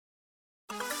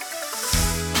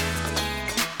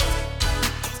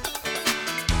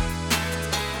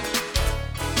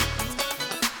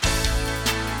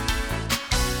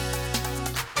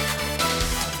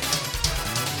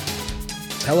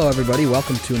Hello, everybody.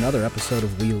 Welcome to another episode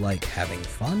of We Like Having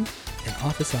Fun, an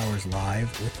Office Hours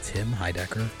Live with Tim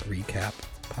Heidecker recap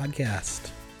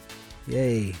podcast.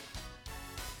 Yay.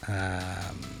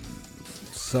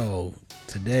 So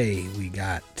today we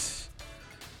got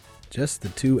just the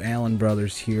two Allen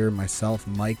brothers here, myself,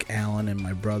 Mike Allen, and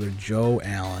my brother Joe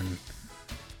Allen.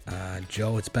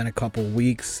 Joe, it's been a couple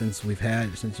weeks since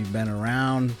you've been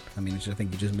around. I mean, I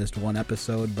think you just missed one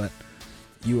episode, but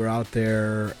you were out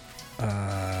there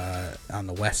on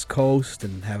the West Coast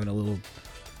and having a little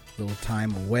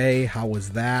time away. How was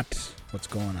that? What's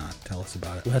going on? Tell us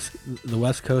about it. The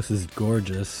West Coast is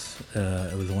gorgeous.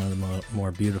 It was one of the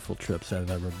more beautiful trips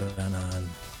I've ever been on.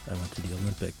 I went to the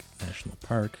Olympic National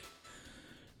Park.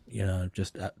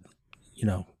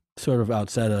 Sort of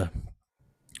outside of,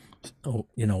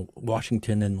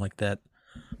 Washington and like that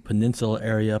peninsula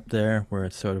area up there where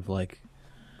it's sort of like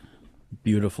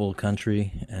beautiful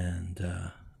country,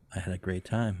 and I had a great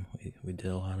time. We did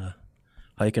a lot of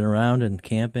hiking around and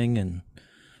camping and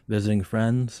visiting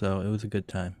friends, so it was a good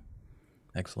time.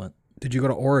 Excellent. Did you go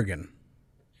to Oregon?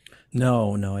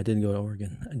 No, I didn't go to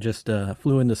Oregon. I just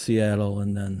flew into Seattle,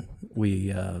 and then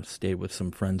we stayed with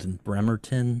some friends in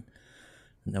Bremerton,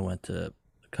 and then went to a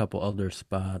couple other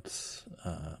spots.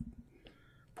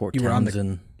 Port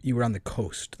Townsend. You were on the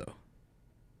coast, though.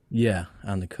 Yeah,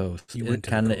 on the coast. You went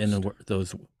kind of in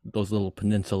those little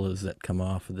peninsulas that come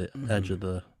off of the edge of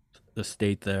the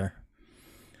state there.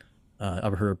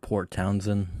 Ever heard of Port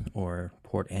Townsend or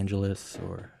Port Angeles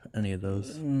or any of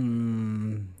those?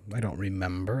 I don't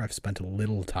remember. I've spent a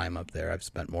little time up there. I've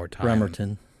spent more time.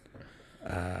 Bremerton.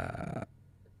 So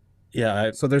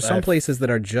there's some places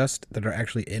that are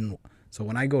actually in. So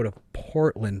when I go to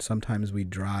Portland, sometimes we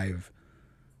drive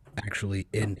actually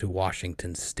into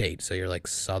Washington State. So you're like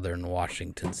southern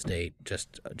Washington State,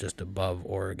 just above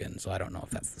Oregon. So I don't know if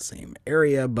that's the same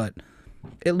area, but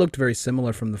it looked very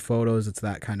similar from the photos. It's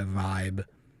that kind of vibe.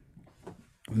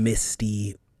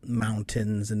 Misty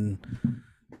mountains and,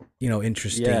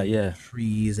 interesting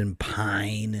trees and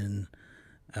pine and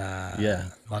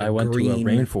I went to a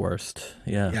rainforest.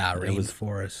 Yeah,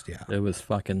 rainforest. It was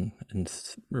fucking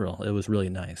real. It was really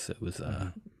nice. It was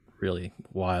really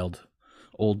wild,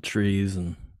 old trees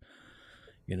and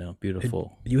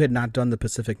beautiful. You had not done the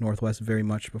Pacific Northwest very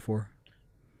much before?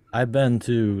 I've been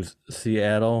to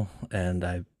Seattle,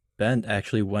 and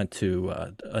went to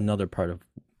another part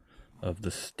of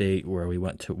the state where we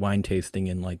went to wine tasting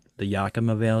in like the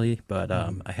Yakima Valley, but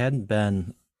I hadn't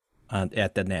been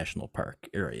at the national park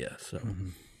area, so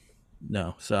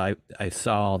no. So I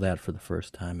saw all that for the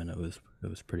first time, and it was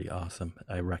pretty awesome.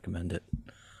 I recommend it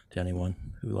to anyone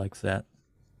who likes that.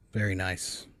 Very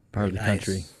nice part of the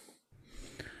country.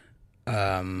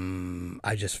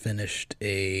 I just finished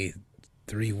a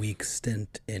 3-week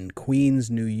stint in Queens,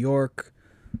 New York.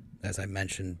 As I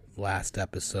mentioned last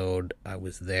episode, I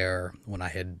was there when I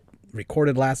had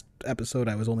recorded last episode.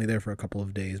 I was only there for a couple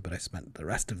of days, but I spent the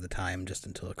rest of the time just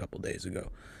until a couple days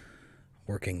ago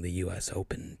working the U.S.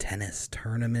 Open tennis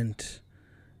tournament,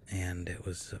 and it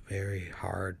was a very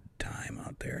hard time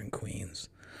out there in Queens.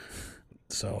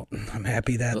 So I'm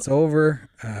happy that's over.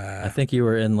 I think you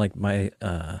were in like my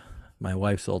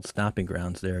wife's old stomping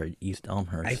grounds there at East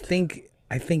Elmhurst. I think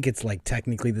it's like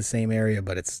technically the same area,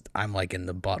 but I'm like in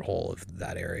the butthole of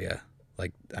that area.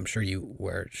 Like, I'm sure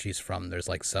where she's from, there's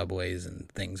like subways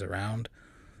and things around.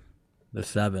 The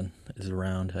 7 is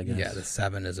around, I guess. Yeah, the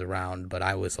 7 is around, but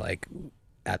I was like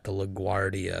at the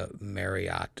LaGuardia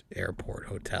Marriott Airport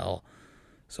Hotel.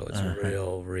 So it's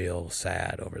real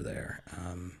sad over there.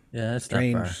 Yeah, it's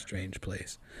not far. Strange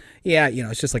place. Yeah,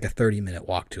 it's just like a 30-minute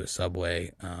walk to a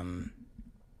subway,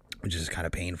 which is kind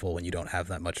of painful when you don't have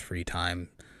that much free time.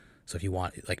 So if you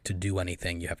want like to do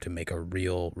anything, you have to make a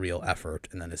real effort,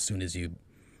 and then as soon as you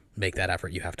make that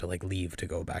effort, you have to like leave to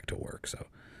go back to work. So,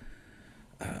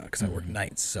 because I work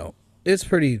nights, so it's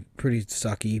pretty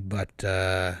sucky. But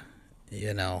COVID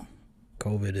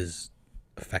is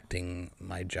affecting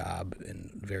my job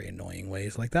in very annoying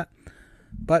ways like that.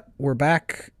 But we're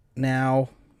back now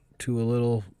to a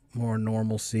little more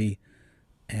normalcy,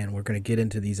 and we're going to get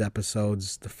into these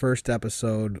episodes. The first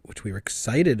episode, which we were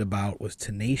excited about, was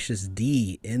Tenacious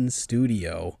D in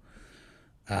studio,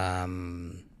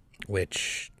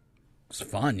 which was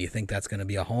fun. You think that's going to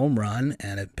be a home run,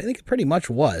 and I think it pretty much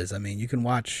was. I mean, you can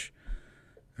watch,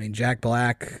 Jack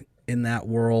Black in that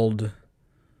world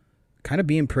kind of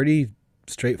being pretty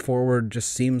straightforward.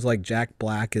 Just seems like Jack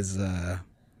Black just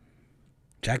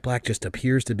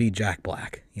appears to be Jack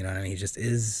Black. You know what I mean? He just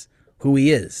is who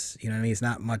he is. You know what I mean?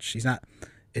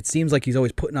 It seems like he's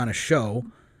always putting on a show,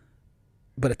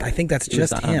 but I think that's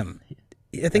just him.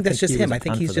 I I think that's think just he him. was I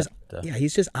think on he's for that. just yeah,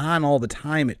 he's just on all the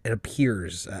time. It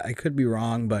appears. I could be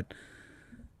wrong, but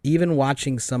even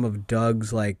watching some of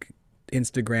Doug's like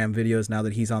Instagram videos now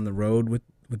that he's on the road with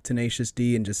Tenacious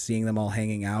D and just seeing them all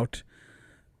hanging out,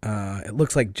 it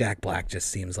looks like Jack Black just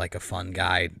seems like a fun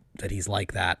guy. That he's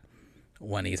like that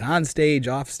when he's on stage,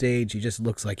 off stage. He just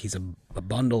looks like he's a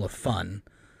bundle of fun.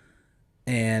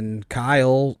 And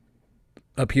Kyle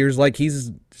appears like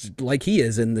he's like he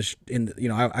is in you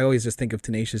know I always just think of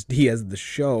Tenacious D as the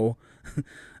show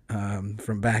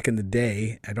from back in the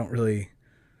day. I don't really.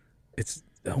 It's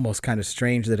almost kind of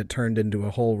strange that it turned into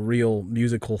a whole real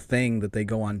musical thing that they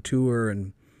go on tour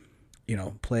and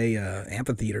play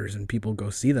amphitheaters and people go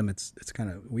see them. It's kind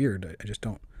of weird. I just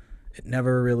don't. It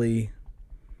never really Yeah,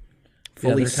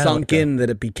 fully they're kind of sunk like in that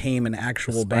it became an a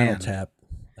actual Spinal band. Tap,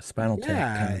 a Spinal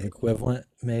Tap kind of Yeah, equivalent,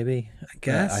 maybe. I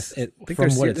guess. I think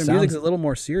From what it their music's sounds, a little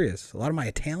more serious. A lot of my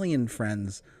Italian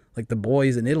friends, like the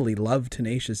boys in Italy, love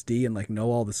Tenacious D and like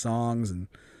know all the songs and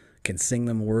can sing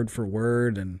them word for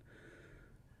word, and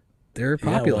they're yeah.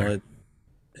 Well, popular.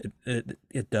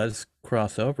 it does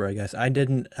cross over, I guess. I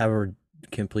didn't ever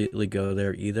completely go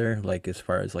there either, like as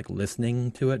far as like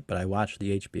listening to it, but I watched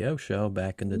the HBO show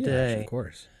back in the Yeah, of day.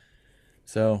 course.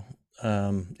 So,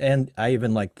 and I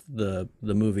even liked the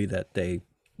movie that they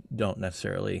don't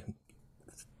necessarily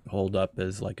hold up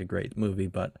as like a great movie,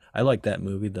 but I like that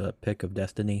movie, the Pick of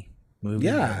Destiny movie.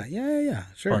 That Yeah, was yeah. a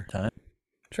fun Sure, time.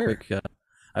 sure. Quick,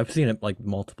 I've seen it like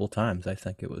multiple times. I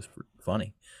think it was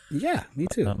funny. Yeah, me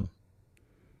too. Um,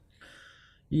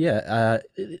 yeah,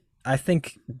 I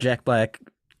think Jack Black,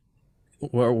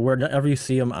 whenever you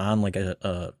see him on like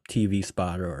a TV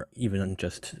spot or even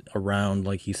just around,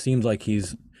 like he seems like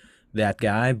he's that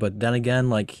guy. But then again,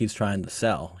 like he's trying to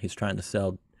sell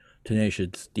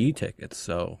Tenacious D tickets.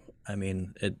 So I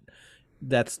mean,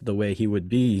 that's the way he would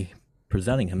be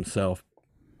presenting himself,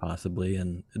 possibly,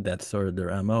 and that's sort of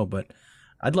their MO. But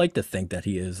I'd like to think that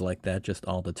he is like that just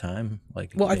all the time,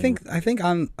 like Well, being. I think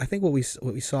what we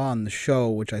saw on the show,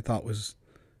 which I thought was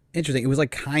interesting, it was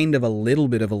like kind of a little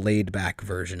bit of a laid back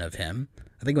version of him.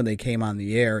 I think when they came on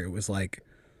the air, it was like,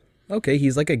 okay,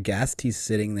 he's like a guest. He's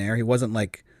sitting there. He wasn't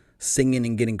like singing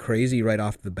and getting crazy right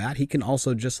off the bat. He can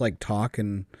also just like talk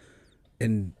and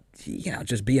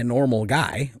just be a normal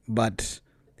guy, but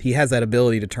he has that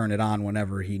ability to turn it on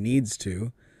whenever he needs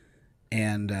to,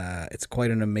 and it's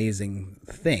quite an amazing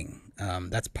thing.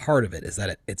 That's part of it, is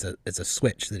that it's a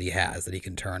switch that he has that he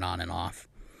can turn on and off,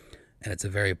 and it's a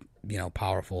very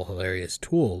powerful, hilarious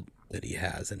tool that he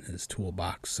has in his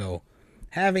toolbox. So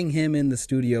having him in the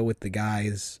studio with the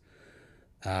guys,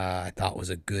 I thought was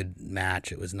a good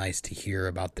match. It was nice to hear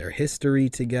about their history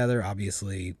together.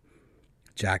 Obviously,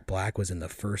 Jack Black was in the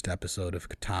first episode of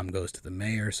Tom Goes to the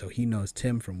Mayor, so he knows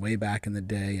Tim from way back in the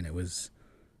day, and it was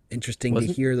interesting to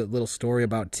Wasn't hear that little story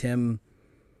about Tim.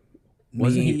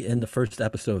 wasn't Me, he in the first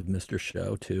episode of Mr.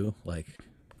 Show too? Like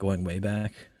going way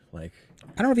back, like.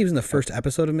 I don't know if he was in the first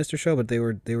episode of Mr. Show, but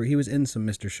he was in some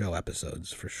Mr. Show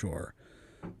episodes for sure.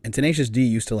 And Tenacious D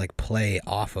used to like play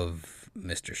off of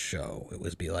Mr. Show. It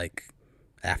was be like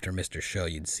after Mr. Show,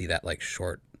 you'd see that like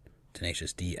short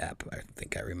Tenacious D app. I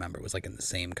think I remember it was like in the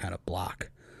same kind of block.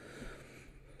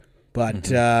 But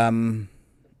Mhm.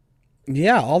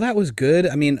 yeah, all that was good.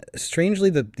 I mean, strangely,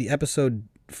 the episode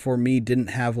for me didn't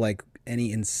have like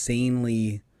any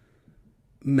insanely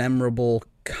memorable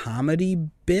comedy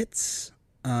bits.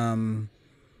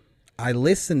 I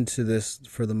listened to this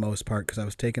for the most part because I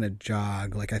was taking a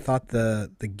jog. Like I thought the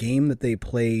game that they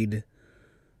played,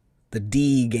 the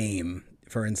D game,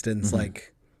 for instance, Mhm.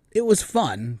 like it was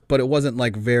fun, but it wasn't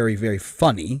like very very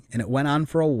funny, and it went on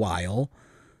for a while.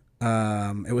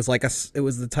 It was like it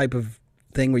was the type of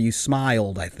thing where you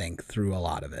smiled, I think, through a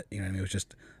lot of it. You know what I mean? It was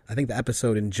just, I think the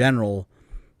episode in general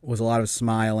was a lot of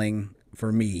smiling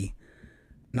for me,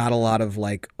 not a lot of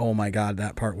like, oh my god,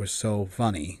 that part was so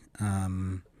funny.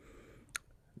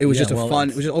 It was Yeah, just well,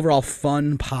 it was just overall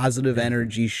fun, positive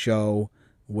energy show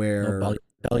no where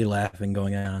belly laughing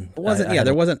going on. it wasn't. I Yeah, had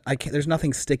there a wasn't. I can't. There's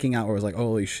nothing sticking out where it was like,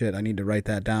 holy shit, I need to write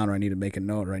that down, or I need to make a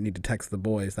note, or I need to text the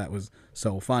boys. That was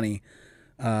so funny.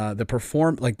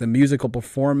 The musical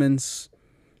performance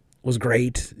was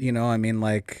great. I mean,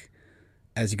 like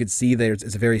as you could see,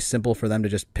 it's very simple for them to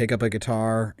just pick up a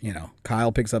guitar.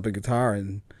 Kyle picks up a guitar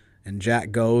and Jack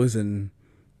goes, and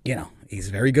he's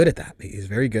very good at that. He's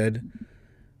very good.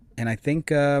 And I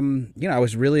think, I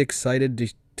was really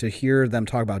excited to hear them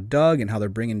talk about Doug and how they're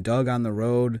bringing Doug on the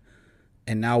road.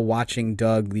 And now watching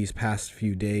Doug these past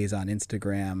few days on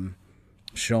Instagram,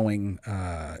 showing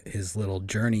his little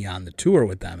journey on the tour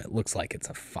with them. It looks like it's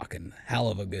a fucking hell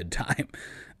of a good time.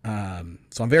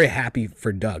 So I'm very happy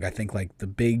for Doug. I think like the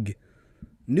big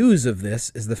news of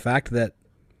this is the fact that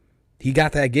he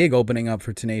got that gig opening up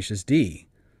for Tenacious D.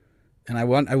 And I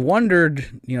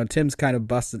wondered, Tim's kind of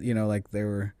busted, like they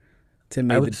were. Tim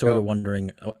I made the was sort of joke.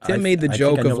 wondering. Tim made the I think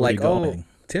joke I know of where like, you're oh, going.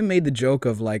 Tim made the joke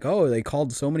of like, oh, they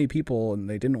called so many people and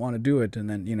they didn't want to do it, and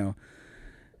then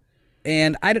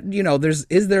and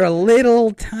is there a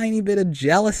little tiny bit of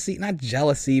jealousy? Not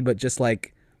jealousy, but just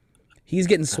like he's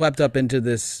getting swept up into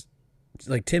this.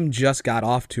 Like Tim just got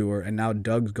off tour, and now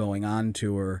Doug's going on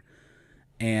tour,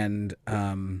 and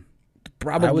I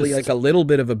probably like was a little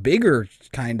bit of a bigger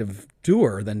kind of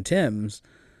tour than Tim's.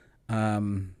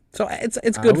 So it's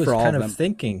I good was for all kind of of them.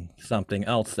 thinking something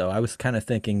else though. I was kind of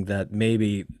thinking that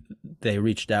maybe they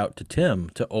reached out to Tim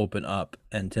to open up,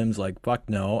 and Tim's like, "Fuck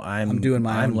no, I'm doing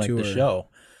my I'm own like the tour. show.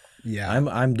 Yeah,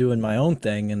 I'm doing my own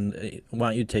thing, and why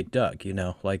don't you take Doug?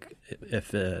 Like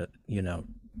if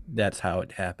that's how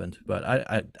it happened. But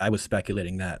I was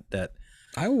speculating that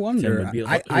I Tim wonder. would be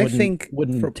I think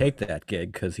wouldn't for take that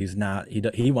gig because he's not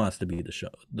he wants to be the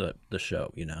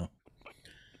show.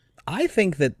 I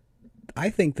think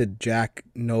that Jack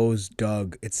knows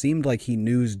Doug. It seemed like he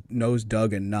knows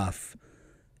Doug enough,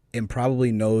 and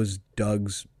probably knows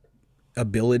Doug's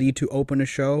ability to open a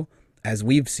show, as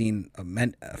we've seen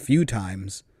a few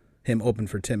times him open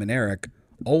for Tim and Eric.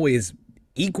 Always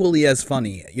equally as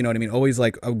funny. You know what I mean? Always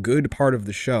like a good part of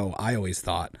the show. I always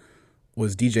thought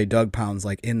was DJ Doug Pound's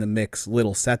like in the mix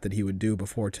little set that he would do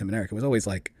before Tim and Eric. It was always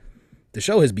like the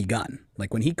show has begun.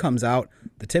 Like when he comes out,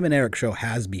 the Tim and Eric show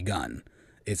has begun.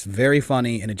 It's very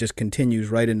funny and it just continues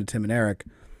right into Tim and Eric.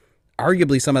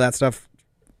 Arguably some of that stuff,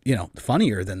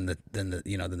 funnier than the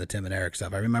Tim and Eric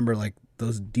stuff. I remember like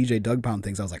those DJ Doug Pound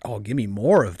things. I was like, oh, give me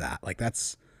more of that. Like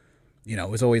that's, it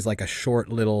was always like a short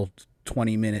little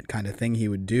 20-minute kind of thing he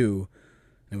would do.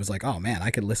 And it was like, oh man,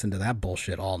 I could listen to that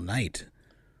bullshit all night.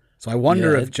 So I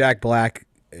wonder Yeah, if Jack Black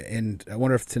and I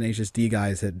wonder if Tenacious D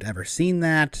guys had ever seen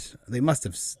that. They must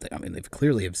have. I mean, they've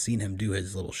clearly have seen him do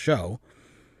his little show.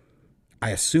 I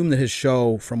assume that his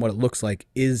show, from what it looks like,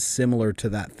 is similar to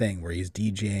that thing where he's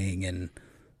DJing and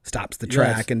stops the yes.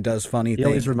 track and does funny He things.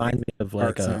 always reminds me of like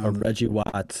Art a sounds. Reggie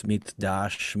Watts meets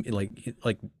Dash, like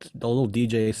the little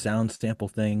DJ sound sample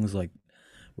things, like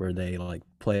where they like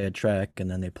play a track and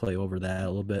then they play over that a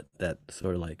little bit. That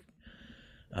sort of like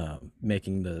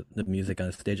making the music on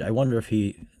the stage. I wonder if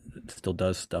he still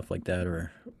does stuff like that,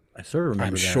 or I sort of I'm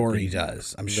remember that sure he being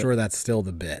does. I'm the sure that's still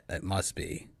the bit. It must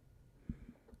be,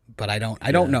 but I don't.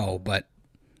 I don't yeah know. But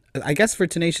I guess for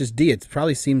Tenacious D, it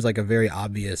probably seems like a very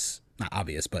obvious, not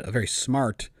obvious, but a very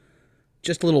smart,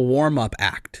 just a little warm up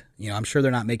act. I'm sure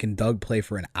they're not making Doug play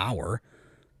for an hour.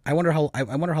 I wonder how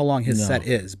long his set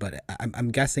no is, but I'm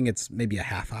guessing it's maybe a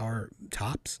half hour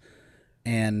tops,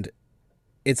 and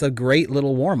it's a great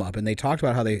little warm up. And they talked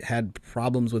about how they had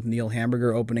problems with Neil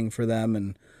Hamburger opening for them,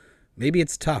 and maybe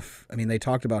it's tough. I mean, they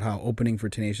talked about how opening for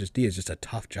Tenacious D is just a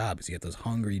tough job because you get those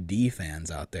hungry D fans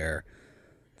out there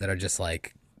that are just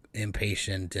like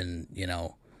impatient and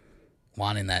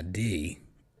wanting that D.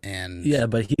 And yeah,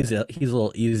 but he's a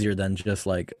little easier than just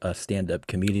like a stand up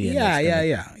comedian yeah, that's yeah, gonna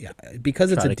yeah, yeah.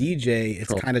 Because it's try a to DJ, it's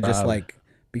control kind the of just crowd. like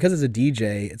because it's a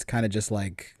DJ, it's kind of just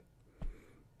like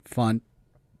fun.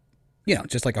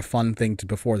 Just like a fun thing to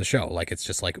before the show. Like it's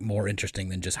just like more interesting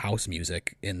than just house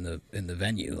music in the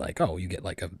venue. Like, oh, you get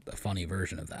like a funny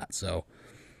version of that. So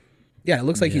yeah, it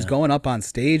looks like he's Yeah, going up on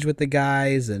stage with the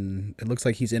guys, and it looks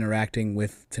like he's interacting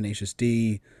with Tenacious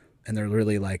D, and they're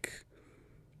really like,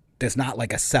 it's not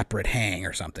like a separate hang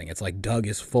or something. It's like Doug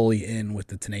is fully in with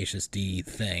the Tenacious D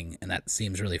thing, and that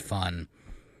seems really fun.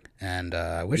 And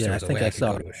I wish there yeah. I was a think way I I could go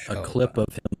saw to a a show. clip of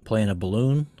him playing a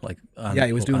balloon, like Yeah,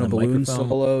 he was doing on a a balloon microphone,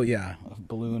 solo. Yeah, a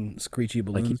balloon, screechy like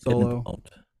balloon he's getting solo. pumped,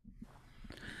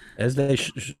 as they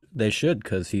should,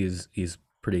 because he's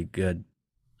pretty good.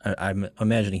 I'm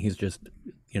imagining he's just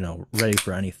ready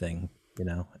for anything,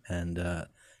 and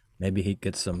maybe he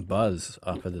gets some buzz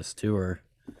off of this tour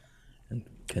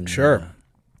and Sure.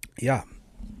 Yeah,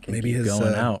 can maybe keep his.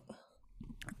 going out.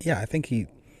 Yeah, I think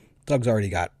Doug's already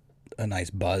got a nice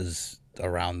buzz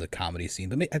around the comedy scene,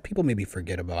 but people maybe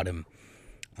forget about him.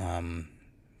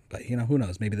 But who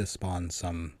knows? Maybe this spawns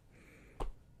some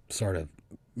sort of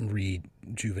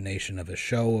rejuvenation of a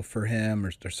show for him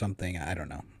or something. I don't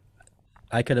know.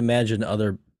 I could imagine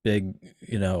other big,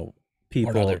 Or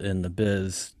people other. in the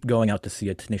biz going out to see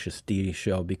a Tenacious D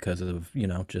show because of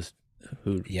just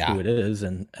who Yeah, it is,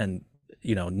 and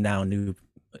now new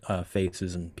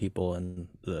faces and people in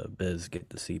the biz get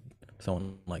to see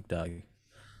someone like Doug.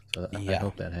 So I yeah.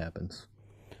 hope that happens.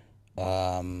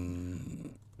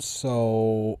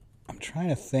 So I'm trying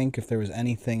to think if there was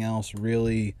anything else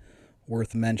really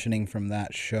worth mentioning from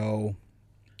that show.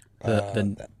 The Uh, the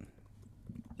that,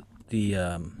 the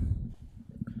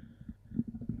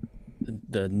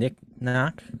the Nick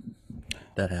knock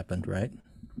that happened, right?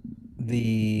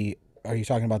 the Are you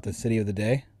talking about the City of the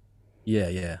Day? Yeah,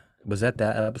 yeah. Was that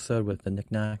episode with the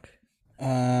Nick knock?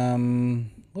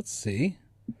 Let's see.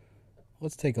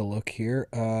 Let's take a look here.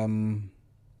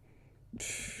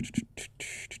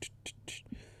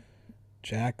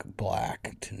 Jack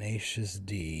Black, Tenacious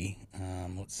D.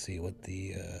 Let's see what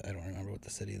the I don't remember what the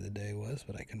City of the Day was,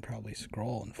 but I can probably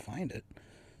scroll and find it.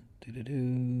 Do do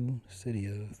do. City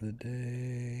of the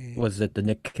Day. Was it the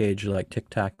Nick Cage like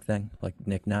TikTok thing, like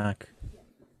Nick knock?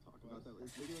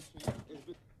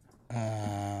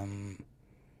 Um.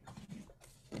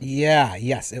 Yeah.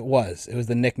 Yes, it was. It was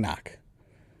the Nick Knock.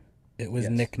 It was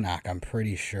Yes. Nick Knock. I'm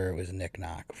pretty sure it was Nick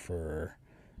Knock for,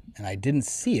 and I didn't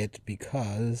see it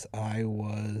because I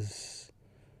was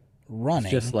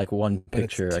It's just running. like one But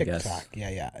it's picture, I TikTok. guess. Yeah,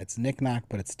 yeah. It's Nick Knock,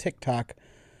 but it's TikTok.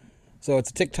 So it's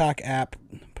a TikTok app.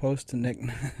 Post to Nick,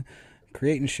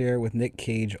 create and share with Nick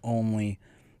Cage only.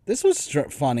 This was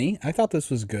funny. I thought this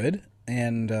was good,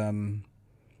 and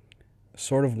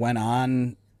sort of went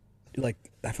on. Like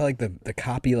I felt like the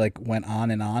copy like went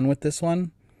on and on with this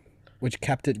one, which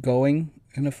kept it going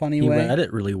in a funny He way. read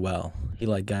it really well. He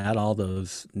like got all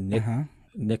those Uh Nick huh.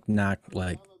 Nick knock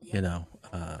like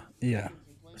Yeah.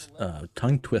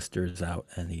 tongue twisters out,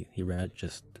 and he read it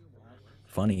just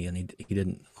funny, and he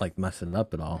didn't like mess it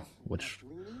up at all, which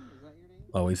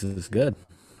always is good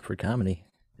for comedy.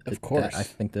 Of I course.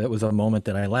 think that was a moment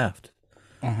that I laughed.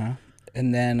 Uh huh.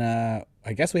 And then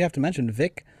I guess we have to mention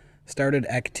Vic started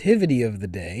activity of the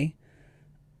day,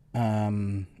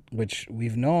 which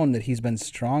we've known that he's been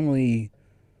strongly,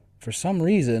 for some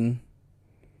reason,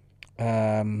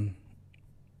 um,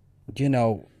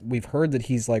 we've heard that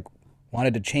he's like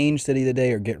wanted to change City of the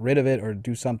Day or get rid of it or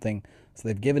do something. So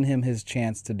they've given him his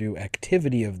chance to do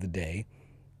activity of the day,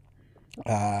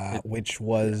 It, which yeah,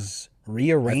 was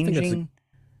I think it's a rearranging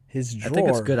his I think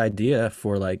it's a drawer. good idea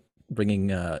for like bringing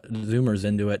Zoomers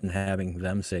into it and having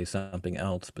them say something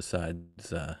else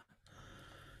besides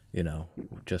you know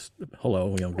just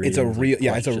hello, It's a greetings and real,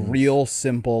 yeah, it's a questions. real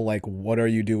simple, like, what are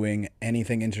you doing?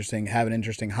 Anything interesting? Have an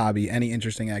interesting hobby? Any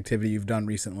interesting activity you've done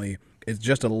recently? It's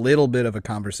just a little bit of a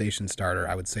conversation starter.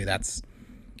 I would say that's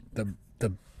the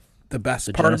the the best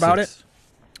The part about it.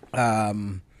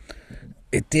 Genesis.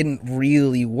 It didn't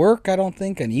really work, I don't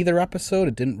think, in either episode.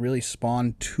 It didn't really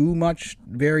spawn too much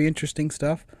very interesting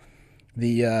stuff.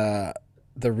 The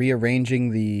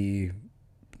rearranging the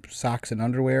socks and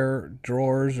underwear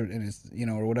drawers or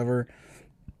whatever,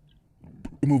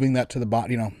 moving that to the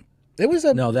bottom, it was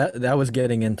a No, that was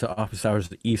getting into Office Hours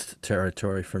East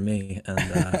territory for me, and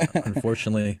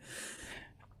unfortunately,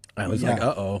 I was like, yeah,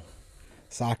 "Uh oh,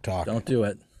 sock talk. don't do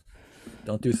it,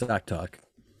 don't do sock talk."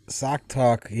 Sock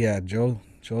talk. Yeah, Joe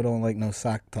don't like no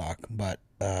sock talk, but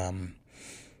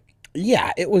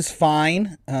yeah, it was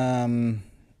fine.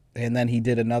 And then he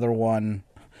did another one,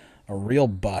 a real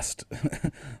bust,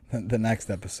 the next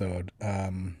episode.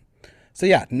 So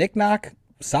yeah, Nick Knock,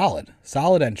 solid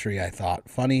entry. I thought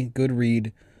funny, good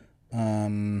read,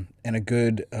 and a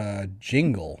good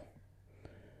jingle.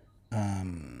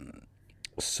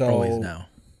 Always So now,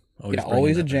 yeah, always bringing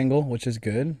always a that back. jingle, which is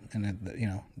good, and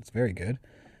it's very good.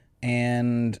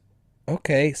 And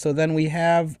okay, so then we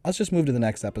have. Let's just move to the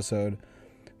next episode.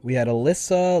 We had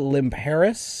Alyssa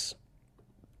Limperis.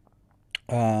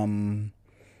 Um,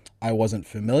 I wasn't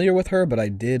familiar with her, but I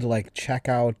did like check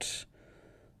out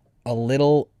a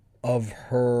little of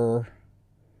her.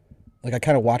 Like I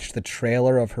kind of watched the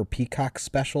trailer of her Peacock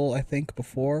special, I think,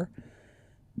 before,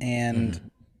 and Hmm.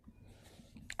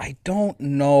 I don't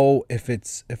know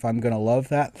if I'm gonna love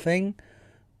that thing.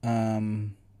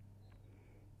 Um,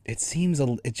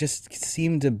 it just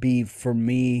seemed to be for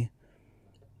me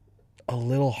a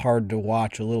little hard to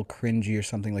watch, a little cringy or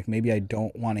something. Like maybe I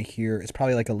don't want to hear. It's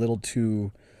probably like a little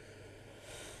too,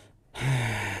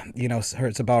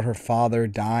 it's about her father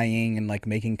dying and like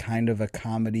making kind of a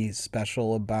comedy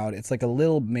special about it. It's like a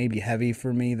little maybe heavy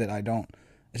for me that I don't.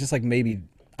 It's just like maybe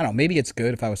I don't know. Maybe it's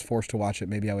good if I was forced to watch it.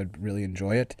 Maybe I would really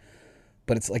enjoy it.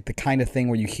 But it's like the kind of thing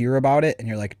where you hear about it and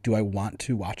you're like, do I want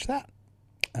to watch that?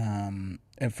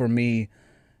 And for me,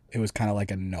 it was kind of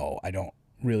like a no. I don't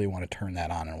really want to turn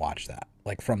that on and watch that,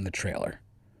 like from the trailer.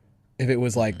 If it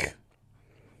was Hmm. like,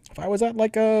 if I was at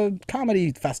like a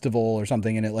comedy festival or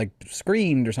something and it like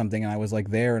screened or something and I was like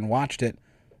there and watched it,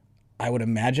 I would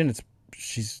imagine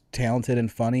she's talented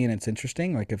and funny and it's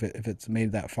interesting. Like if it's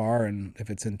made that far and if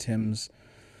it's in Tim's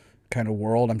kind of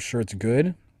world. I'm sure it's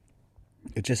good.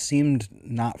 It just seemed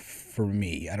not for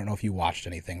me. I don't know if you watched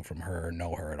anything from her or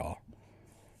know her at all.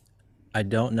 I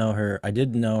don't know her. I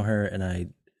did know her, and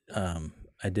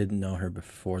I didn't know her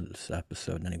before this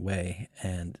episode anyway.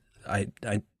 And I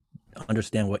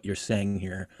understand what you're saying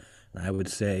here. And I would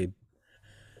say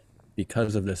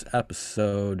because of this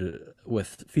episode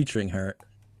with featuring her,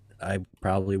 I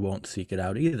probably won't seek it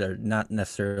out either. Not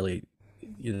necessarily,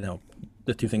 you know,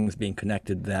 the two things being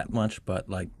connected that much, but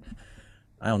like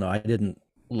I don't know. I didn't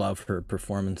love her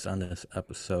performance on this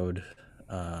episode,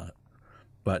 uh,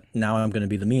 but now I'm going to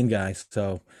be the mean guy.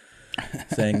 So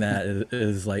saying that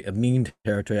is like a mean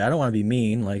territory. I don't want to be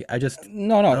mean. Like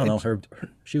No, I no, don't know. it's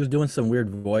She was doing some weird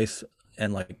voice,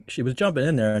 and like she was jumping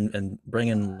in there and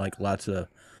bringing like lots of,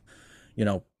 you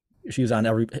know, she was on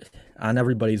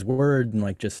everybody's word and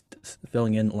like just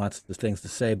filling in lots of things to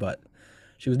say, but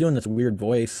she was doing this weird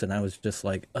voice, and I was just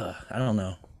like, ugh, I don't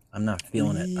know. I'm not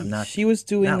feeling it. I'm not she was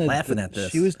doing not laughing at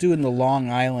she this. was doing the Long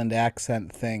Island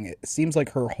accent thing. It seems like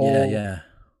Yeah, yeah.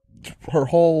 her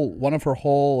whole one of her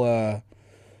whole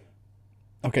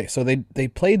okay, so they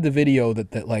played the video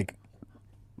that like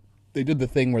they did the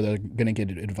thing where they're gonna get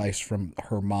advice from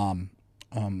her mom,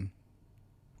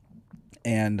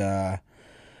 and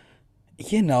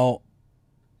you know,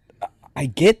 I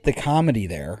get the comedy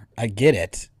there. I get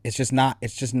it. It's just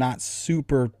not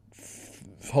super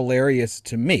hilarious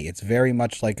to me. It's very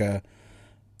much like a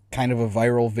kind of a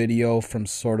viral video from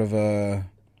sort of a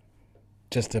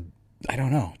just a I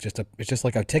don't know, just a it's just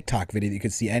like a TikTok video that you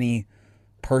could see any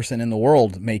person in the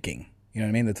world making. You know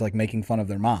what I mean? That's like making fun of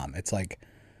their mom. It's like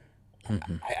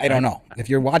I don't I know. If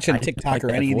you're watching I didn't TikTok like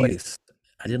or that any of these, voice.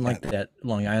 I didn't yeah, like that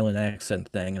Long Island accent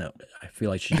thing, and I feel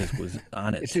like she just was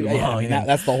on it too yeah. I long, mean and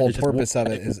that's the whole it just purpose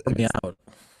of it. it Is wore me it's out.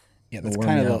 yeah, It that's wore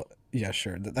kind me of the out. yeah,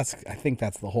 sure. That's I think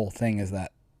that's the whole thing is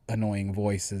that annoying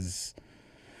voice is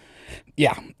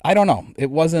yeah. I don't know. It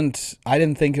wasn't. I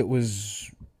didn't think it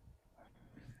was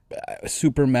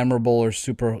super memorable or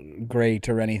super great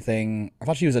or anything. I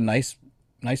thought she was a nice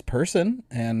person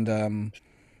and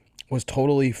was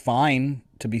totally fine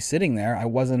to be sitting there. I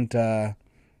wasn't.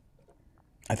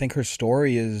 I think her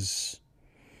story is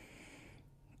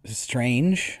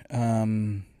strange.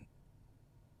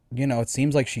 You know, it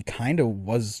seems like she kind of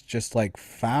was just like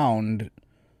found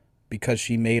because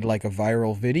she made like a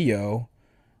viral video,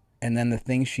 and then the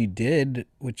thing she did,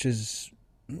 which is,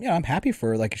 you know, I'm happy for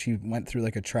her. Like she went through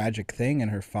like a tragic thing,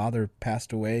 and her father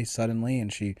passed away suddenly,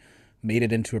 and she made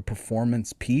it into a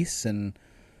performance piece, and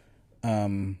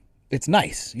it's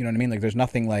nice. You know what I mean? Like there's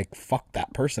nothing like fuck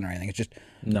that person or anything. It just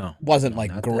No, wasn't no,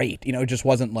 like not that. great. You know, it just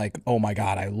wasn't like, oh my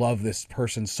god, I love this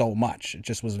person so much. It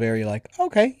just was very like,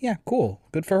 okay, yeah, cool,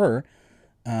 good for her.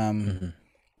 Hmm.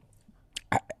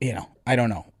 You know, I don't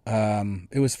know.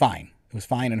 It was fine. It was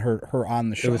fine, and her on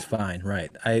the It was show fine,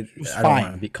 right? it was I don't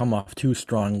want to fine. be come off too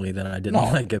strongly that I didn't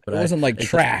No, like it, but it wasn't like it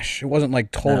just trash. It wasn't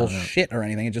like total no, no, shit or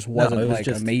anything. It just no. wasn't It was like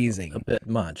just a amazing. bit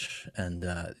much, and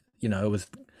you know, it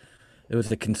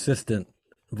was a consistent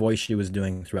voice she was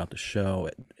doing throughout the show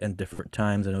at different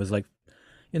times, and it was like,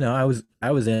 you know, I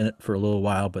was in it for a little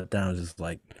while, but then I was just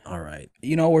like, all right.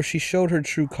 You know, where she showed her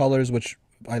true colors, which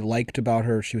I liked about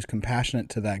her. She was compassionate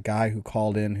to that guy who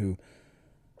called in who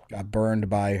got burned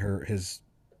by his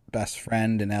best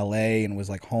friend in LA and was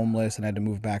like homeless and had to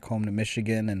move back home to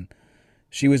Michigan, and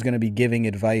she was going to be giving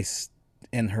advice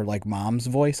in her like mom's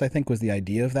voice. I think was the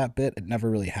idea of that bit. It never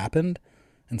really happened.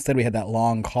 Instead, we had that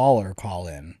long caller call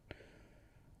in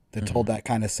that told Hmm. that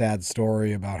kind of sad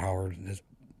story about how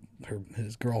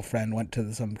his girlfriend went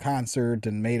to some concert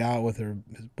and made out with his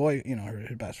boy, you know,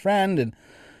 her best friend, and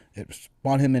it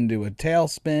spun him into a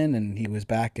tailspin, and he was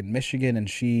back in Michigan, and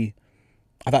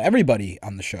I thought everybody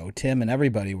on the show, Tim and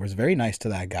everybody, was very nice to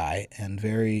that guy,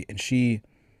 and she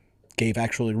gave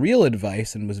actually real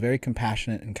advice and was very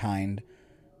compassionate and kind,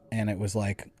 and it was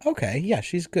like, okay, yeah,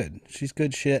 she's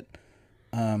good shit.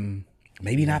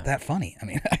 Maybe not Yeah. that funny. I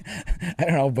mean, I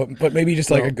don't know, but maybe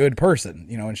just like a Well, good person,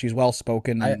 you know, and she's well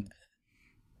spoken I and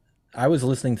I was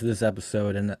listening to this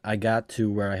episode, and I got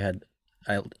to where I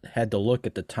had to look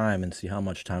at the time and see how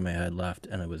much time I had left,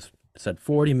 and it said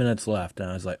 40 minutes left, and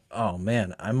I was like, oh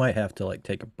man, I might have to like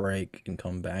take a break and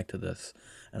come back to this.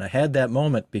 And I had that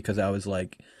moment because I was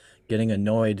like getting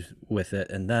annoyed with it,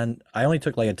 and then I only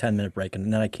took like a 10-minute break,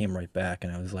 and then I came right back,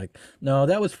 and I was like, no,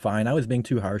 that was fine. I was being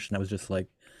too harsh, and I was just like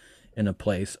in a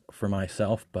place for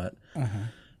myself, but uh-huh.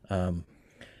 um,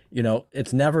 you know,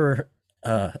 it's never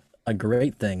uh, a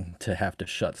great thing to have to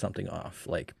shut something off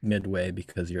like midway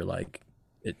because you're like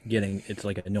it's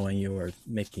like annoying you or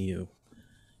making you,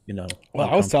 Well,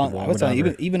 uncomfortable I or was telling you,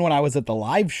 whatever. even when I was at the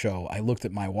live show, I looked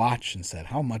at my watch and said,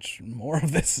 "How much more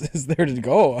of this is there to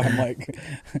go?" I'm like,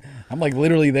 I'm like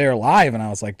literally there live, and I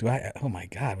was like, "Do I? Oh my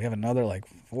god, we have another like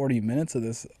 40 minutes of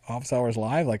this office hours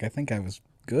live." Like, I think I was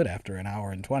good after an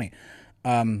hour and 20.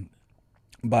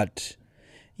 But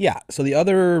yeah, so the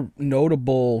other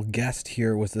notable guest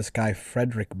here was this guy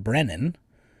Frederick Brennan,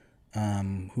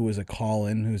 who was a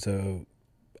call-in, who's a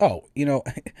oh,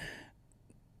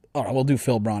 all right, we'll do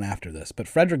Phil Braun after this. But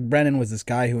Frederick Brennan was this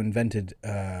guy who invented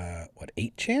what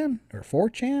 8chan or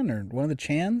 4chan or one of the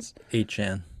chans,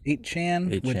 8chan.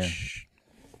 8chan, 8chan. which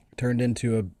turned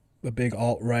into a big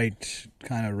alt right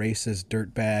kind of racist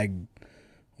dirtbag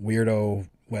weirdo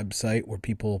website where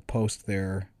people post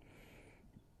their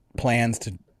plans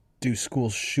to do school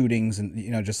shootings and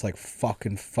just like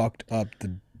fucking fucked up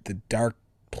the dark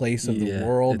place of the Yeah,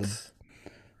 world,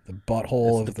 the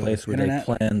butthole it's of the the place where they internet.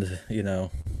 planned,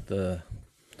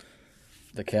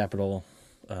 the Capitol,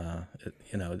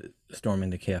 storming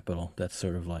the Capitol. That's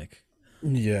sort of like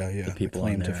Yeah, the yeah, the people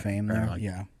on claim to there fame are there. like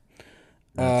Yeah.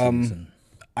 Nazis and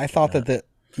I thought whatnot. that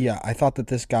I thought that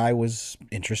this guy was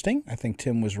interesting. I think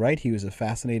Tim was right. He was a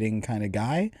fascinating kind of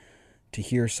guy. To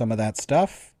hear some of that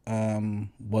stuff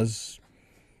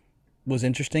was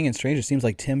interesting and strange. It seems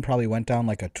like Tim probably went down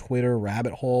like a Twitter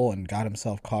rabbit hole and got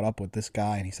himself caught up with this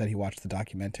guy. And he said he watched the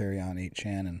documentary on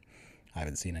 8chan, and I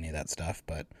haven't seen any of that stuff.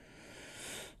 But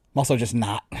I'm also just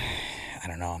not. I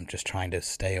don't know. I'm just trying to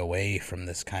stay away from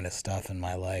this kind of stuff in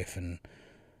my life, and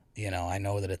I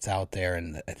know that it's out there,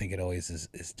 and I think it always is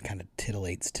kind of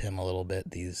titillates Tim a little bit.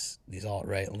 These alt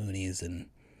right loonies, and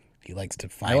he likes to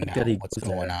I find like that out he what's goes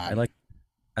going there. on.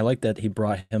 I like that he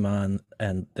brought him on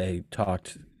and they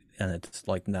talked, and it's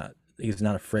like not he's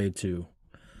not afraid to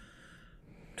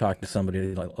talk to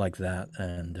somebody like that,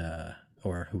 and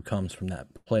or who comes from that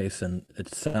place. And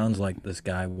it sounds like this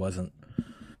guy wasn't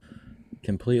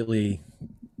completely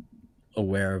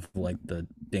aware of like the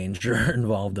danger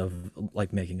involved of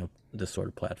like making this sort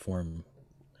of platform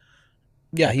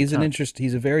Yeah, at the time.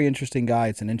 he's a very interesting guy.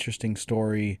 It's an interesting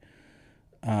story,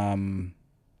 um,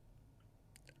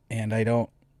 and I don't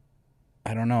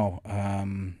know.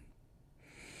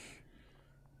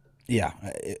 Yeah,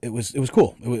 it was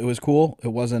cool. It was cool. It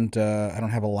wasn't. I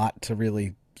don't have a lot to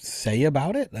really say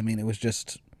about it. I mean, it was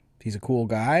just he's a cool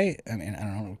guy. I mean, I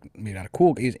don't know, maybe not a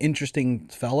cool. He's an interesting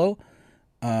fellow,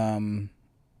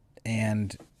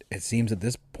 and it seems at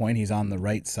this point he's on the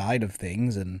right side of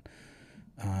things, and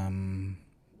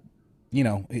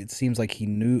it seems like he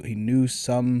knew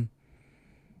some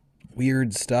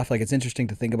weird stuff. Like, it's interesting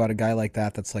to think about a guy like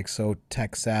that that's like so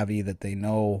tech savvy that they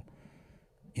know,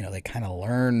 they kind of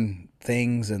learn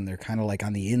things, and they're kind of like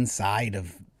on the inside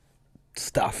of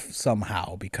stuff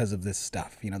somehow because of this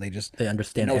stuff. They They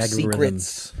understand know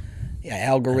secrets. algorithms, Yeah, and they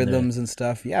algorithms and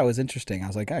stuff. Yeah, it was interesting. I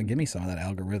was like, give me some of that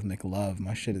algorithmic love.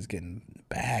 My shit is getting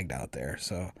bagged out there.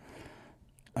 So,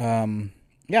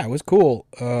 yeah, it was cool.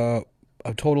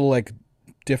 A total like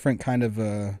different kind of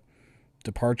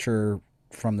departure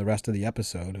from the rest of the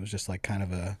episode. It was just like kind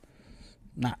of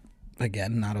not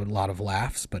not a lot of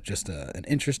laughs, but just an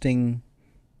interesting,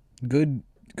 good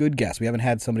guess. We haven't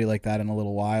had somebody like that in a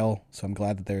little while, so I'm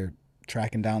glad that they're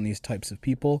tracking down these types of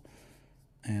people,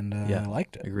 and I yeah,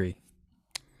 liked it. agree.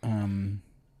 Um,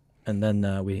 And then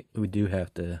we do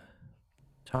have to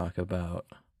talk about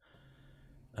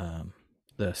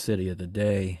the city of the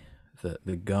day,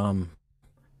 the gum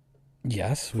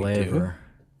yes, we do. flavor,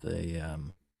 the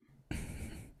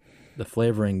the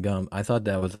flavoring gum. I thought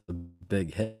that was a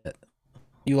big hit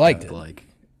You liked as it. like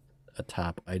a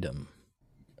top item.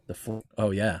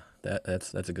 Oh yeah,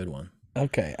 that's a good one.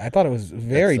 Okay, I thought it was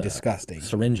very That's disgusting.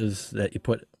 syringes that you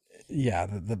put. Yeah,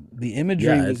 the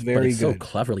imagery Yeah, was but very it's so good.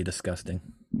 cleverly disgusting.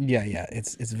 Yeah, yeah,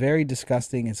 it's very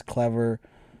disgusting. It's clever.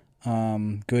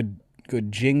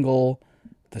 Good jingle.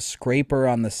 The scraper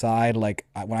on the side, like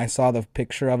when I saw the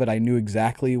picture of it, I knew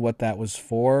exactly what that was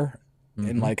for,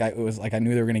 and Hmm. like it was like I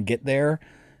knew they were gonna get there,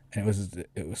 and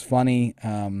it was funny.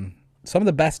 Some of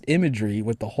the best imagery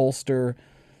with the holster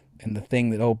and the thing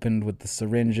that opened with the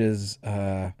syringes.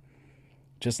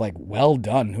 Just like well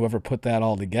done, whoever put that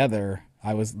all together.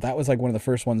 That was like one of the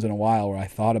first ones in a while where I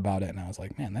thought about it, and I was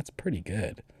like, man, that's pretty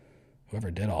good.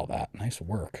 Whoever did all that, nice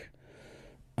work.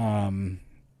 Um,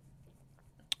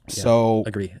 Yeah, so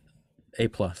agree. A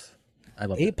plus. I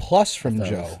loved A it. plus I from thought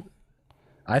it was Joe.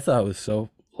 I thought it was so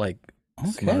like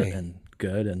smart Okay. and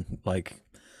good, and like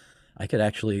I could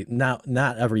actually not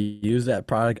ever use that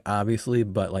product obviously,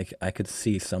 but like I could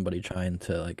see somebody trying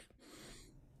to like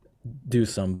do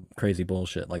some crazy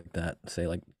bullshit like that. Say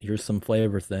like here's some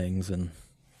flavor things, and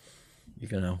you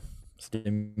know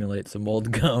stimulate some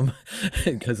old gum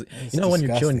because It's you know when you're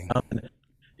chewing disgusting. gum,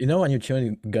 you know when you're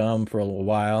chewing gum for a little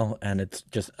while and it's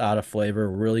just out of flavor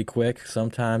really quick.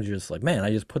 Sometimes you're just like, man, I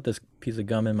just put this piece of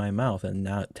gum in my mouth, and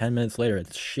now 10 minutes later,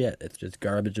 it's shit. It's just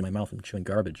garbage in my mouth. I'm chewing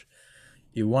garbage.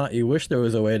 You wish there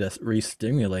was a way to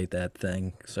re-stimulate that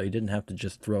thing so you didn't have to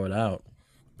just throw it out.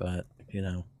 But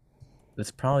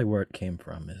that's probably where it came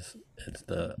from. Is it's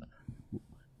the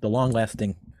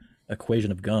long-lasting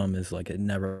equation of gum is like it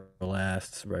never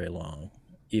lasts very long,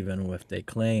 even if they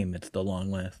claim it's the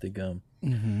long-lasting gum.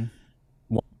 Hmm.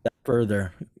 One step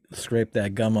further, scrape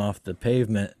that gum off the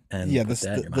pavement Yeah, and put this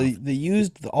that in your mouth. the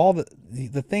used all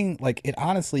the thing, like, it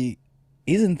honestly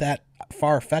isn't that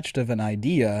far fetched of an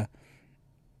idea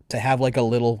to have like a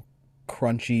little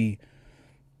crunchy,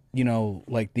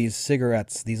 like these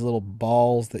cigarettes, these little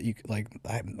balls that you like.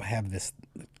 I have this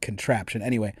contraption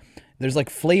anyway. There's like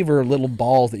flavor little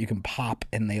balls that you can pop,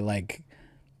 and they like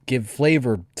give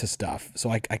flavor to stuff. So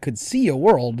I could see a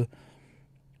world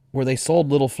where they sold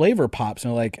little flavor pops,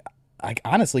 and like I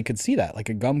honestly could see that, like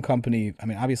a gum company. I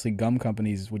mean, obviously gum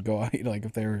companies would go like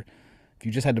if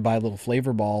you just had to buy little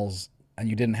flavor balls and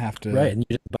you didn't have Right, to. and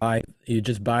you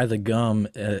just buy the gum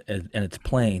and it's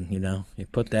plain. You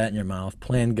put that in your mouth,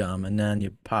 plain gum, and then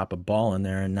you pop a ball in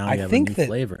there, and now I you have a new think that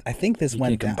flavor. I think this You can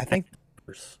went down. I combine think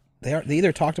flavors. they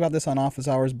either talked about this on Office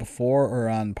Hours before or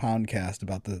on Poundcast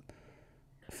about the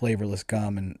flavorless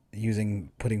gum and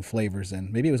putting flavors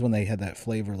in. Maybe it was when they had that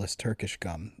flavorless Turkish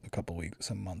gum a couple weeks,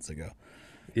 some months ago.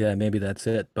 Yeah, maybe that's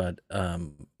it. But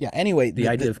Yeah. Anyway, the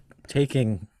idea of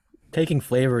taking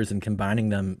flavors and combining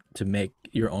them to make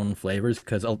your own flavors,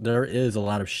 because there is a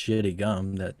lot of shitty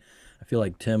gum that I feel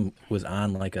like Tim was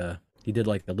on, like he did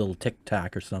like a little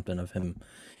TikTok or something of him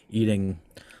eating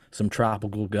some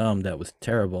tropical gum that was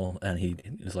terrible, and he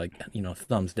was like,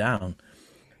 thumbs down.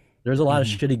 There's a lot of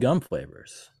mhm. shitty gum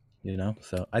flavors.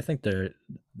 So I think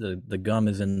the gum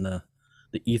is in the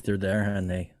ether there, and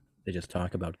they just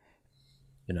talk about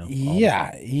all the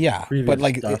Yeah, yeah, but previous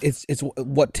like stuff it's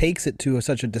what takes it to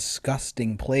such a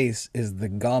disgusting place is the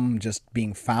gum just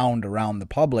being found around the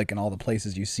public and all the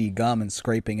places you see gum and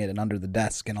scraping it and under the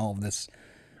desk and all of this.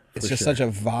 It's for just such sure. a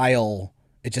vile.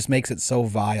 It just makes it so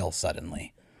vile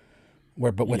suddenly.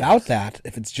 But without Yes. that,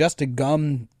 if it's just a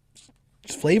gum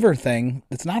flavor thing,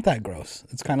 it's not that gross.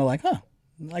 It's kind of like, huh,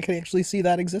 I could actually see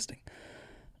that existing.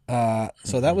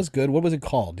 So that Mhm. was good. What was it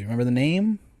called? Do you remember the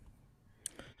name?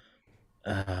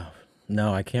 Uh,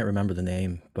 no, I can't remember the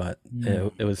name, but Hmm.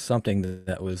 it was something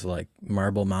that was like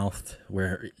marble mouthed,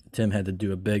 where Tim had to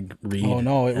do a big Oh read,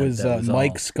 no, it and was that was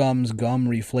Mike all. Scum's Gum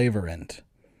Reflavorant.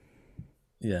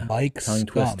 Yeah, Mike tongue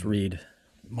twist Scum. read.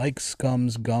 Mike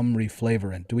Scum's Gum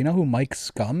Reflavorant. Do we know who Mike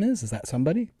Scum is? Is that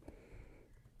somebody?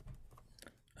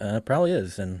 Probably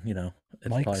is, and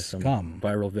it's Mike probably some Scum.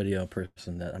 viral video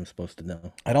person that I'm supposed to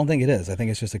know. I don't think it is. I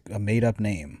think it's just a made up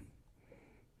name.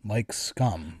 Mike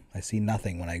Scum. I see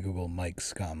nothing when I Google Mike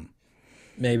Scum.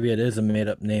 Maybe it is a made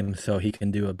up name so he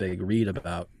can do a big read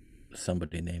about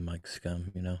somebody named Mike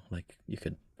Scum. Like you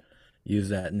could use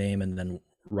that name and then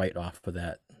write off of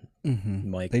that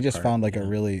Mike They just part. found like a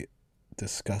really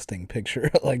disgusting picture.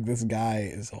 Like this guy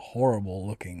is a horrible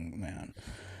looking man.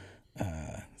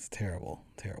 It's terrible,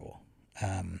 terrible.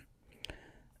 Um,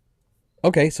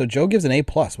 okay, so Joe gives an A+,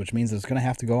 which means it's gonna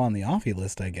have to go on the Offie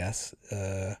list, I guess.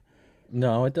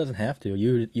 No, it doesn't have to.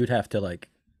 You'd have to like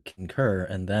concur,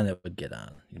 and then it would get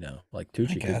on. Like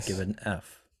I Tucci could give guess it an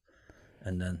F,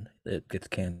 and then it gets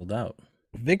canceled out.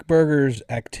 Vic Berger's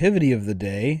activity of the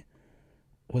day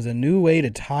was a new way to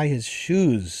tie his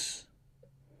shoes,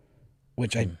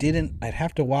 which I Hmm. didn't. I'd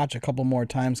have to watch a couple more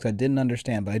times because I didn't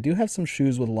understand. But I do have some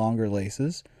shoes with longer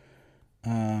laces.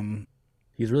 Um,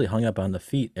 He's really hung up on the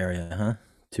feet area, huh?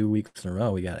 2 weeks in a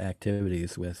row, we got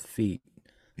activities with feet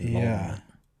yeah. involvement.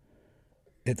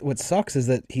 What sucks is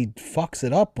that he fucks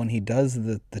it up when he does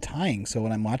the tying. So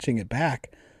when I'm watching it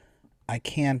back, I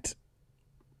can't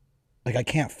I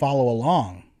can't follow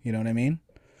along. You know what I mean?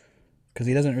 Because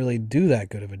he doesn't really do that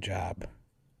good of a job.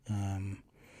 Um,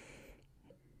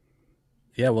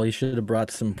 Yeah, well, he should have brought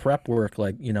some prep work.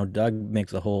 Like, Doug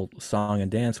makes a whole song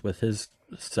and dance with his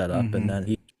setup, and hmm. then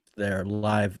he's there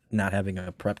live, not having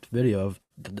a prepped video of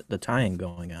the tying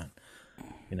going on.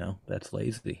 That's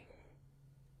lazy.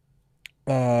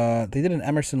 They did an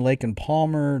Emerson Lake and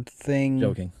Palmer thing.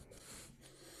 Joking,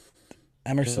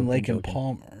 Emerson joking, Lake and joking.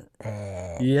 Palmer.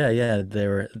 Yeah, yeah. They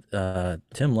were.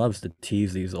 Tim loves to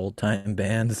tease these old time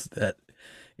bands that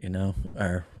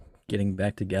are getting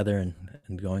back together and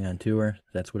going on tour.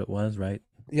 That's what it was, right?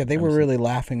 Yeah, they were Emerson. really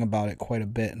laughing about it quite a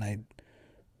bit, and I'm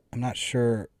not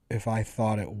sure if I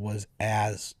thought it was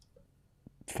as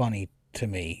funny to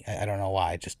me. I don't know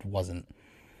why. It just wasn't.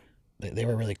 They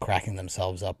were really cracking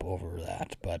themselves up over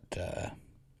that. But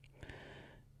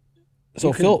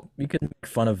so Phil, you could make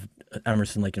fun of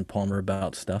Emerson, Lake and Palmer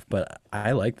about stuff, but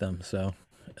I like them, so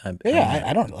I'm yeah, not.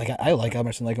 I don't like. I like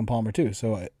Emerson, Lake and Palmer too.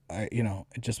 So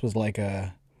it just was like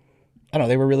a. I don't know.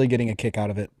 They were really getting a kick out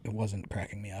of it. It wasn't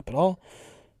cracking me up at all.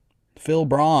 Phil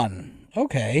Braun.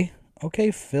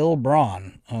 Okay, Phil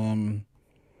Braun.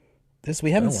 This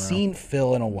we Oh haven't wow. seen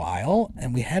Phil in a while,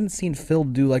 and we hadn't seen Phil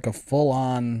do like a full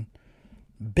on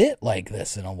bit like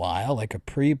this in a while, like a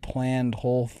pre planned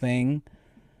whole thing.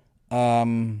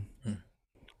 Um, Hmm.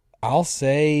 I'll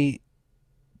say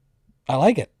I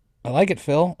like it. I like it,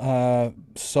 Phil.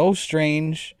 So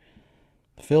strange.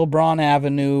 Phil Braun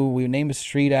Avenue. We named a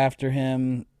street after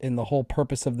him, and the whole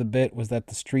purpose of the bit was that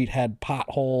the street had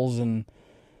potholes and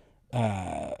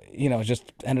it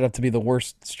just ended up to be the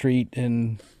worst street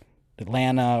in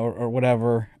Atlanta or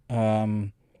whatever.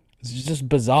 It's just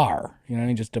bizarre,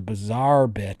 just a bizarre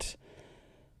bit.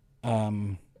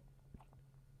 Um,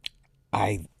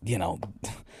 I, you know,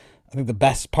 I think the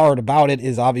best part about it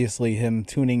is obviously him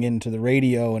tuning into the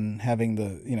radio and having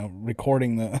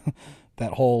recording the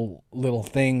that whole little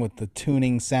thing with the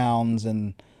tuning sounds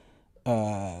and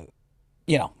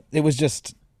it was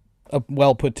just a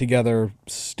well put together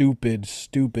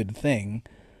stupid thing.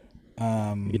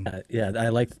 Yeah. I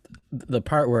liked the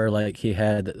part where like he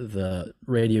had the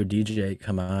radio DJ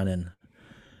come on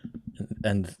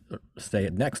and say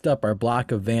next up our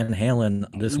block of Van Halen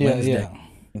this Yeah, Wednesday.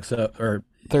 yeah. So or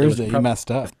it was Thursday you probably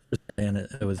messed up and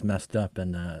it was messed up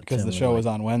and because the Tim was show like, was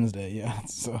on Wednesday. Yeah,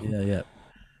 so yeah, yeah,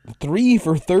 3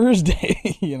 for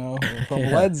Thursday, from yeah.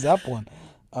 Led Zeppelin.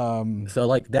 So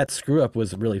like that screw up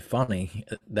was really funny.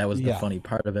 That was the Yeah, funny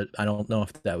part of it. I don't know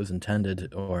if that was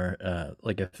intended or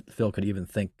like if Phil could even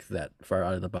think that far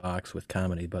out of the box with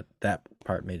comedy, but that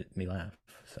part made me laugh.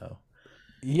 So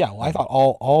yeah. Well, I um, thought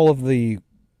all of the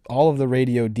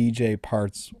radio DJ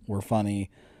parts were funny,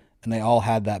 and they all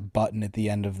had that button at the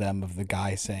end of them of the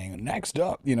guy saying "next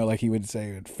up," like he would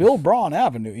say Phil Braun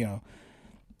Avenue.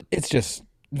 It's just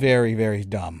very very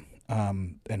dumb,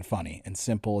 and funny and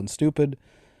simple and stupid.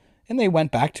 And they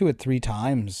went back to it 3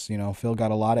 times. Phil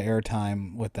got a lot of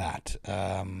airtime with that.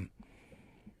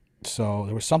 So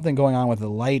there was something going on with the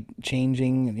light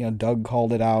changing. Doug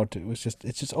called it out. It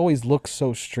just always looks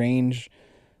so strange.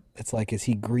 It's like, is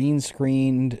he green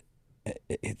screened?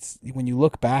 It's when you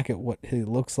look back at what he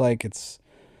looks like, it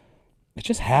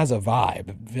just has a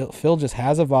vibe. Phil just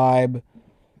has a vibe,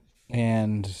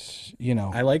 and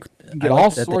I like you I get all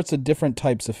like that they, sorts of different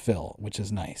types of Phil, which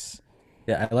is nice.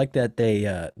 yeah, I like that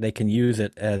they can use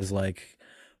it as like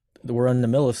we're in the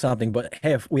middle of something, but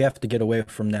hey, if we have to get away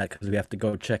from that because we have to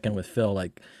go check in with Phil.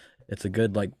 Like it's a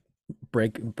good like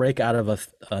break out of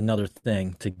another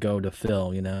thing to go to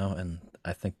Phil, and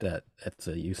I think that it's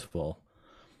a useful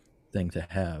thing to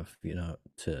have,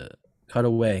 to cut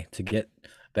away to get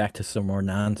back to some more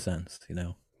nonsense.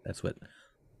 That's what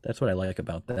that's what I like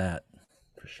about that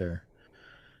for sure.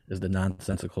 Is the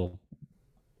nonsensical,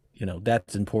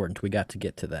 that's important. We got to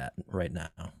get to that right now.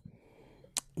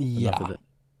 Enough of Yeah, the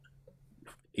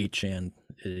 8chan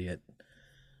idiot.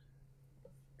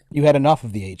 you had enough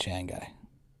of the H-Chan guy.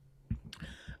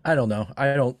 I don't know.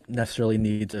 I don't necessarily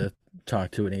need to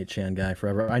talk to an 8chan guy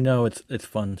forever. I know it's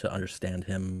fun to understand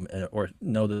him or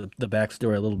know the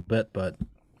backstory a little bit, but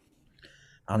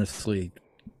honestly,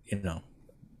 you know,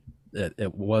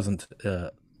 it wasn't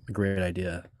a great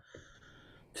idea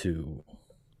to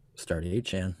start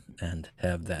 8chan and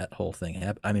have that whole thing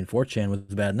happen. I mean, 4chan was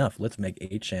bad enough. Let's make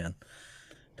 8chan.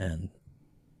 And,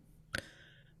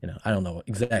 I don't know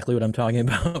exactly what I'm talking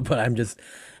about, but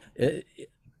it,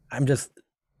 I'm just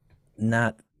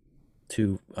not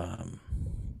too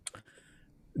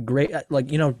great. Like,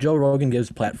 Joe Rogan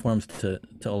gives platforms to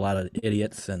a lot of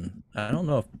idiots, and I don't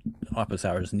know if Office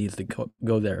Hours needs to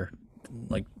go there,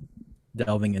 like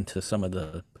delving into some of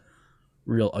the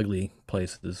real ugly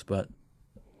places, but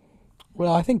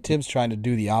Well, I think Tim's trying to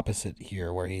do the opposite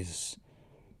here, where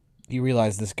he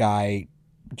realized this guy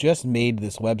just made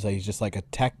this website. He's just like a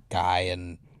tech guy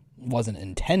and wasn't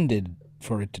intended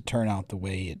for it to turn out the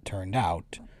way it turned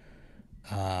out.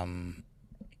 Um,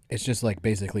 it's just like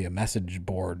basically a message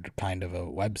board kind of a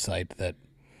website that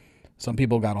some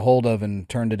people got a hold of and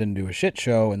turned it into a shit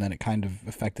show, and then it kind of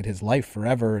affected his life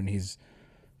forever. And he's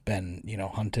been,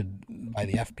 hunted by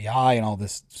the FBI and all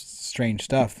this strange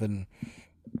stuff. And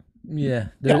yeah,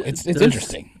 it's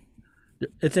interesting.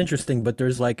 it's interesting, but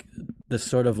there's like this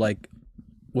sort of like,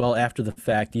 well, after the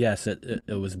fact, yes, it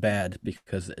was bad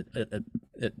because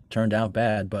it turned out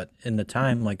bad. But in the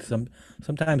time, like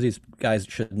sometimes these guys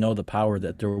should know the power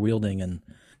that they're wielding and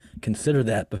consider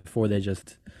that before they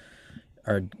just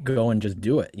are go and just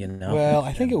do it, you know? Well,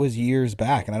 I think it And was years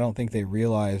back, and I don't think they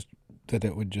realized that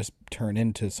it would just turn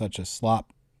into such a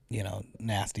slop,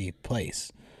 nasty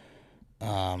place.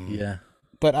 Um, yeah,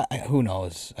 but who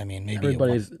knows? I mean, maybe it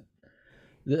won't. everybody's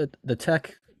the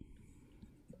tech,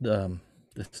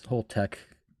 this whole tech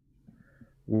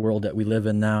world that we live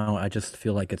in now. I just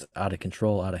feel like it's out of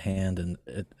control, out of hand, and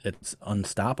it's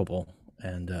unstoppable.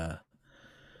 And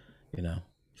you know,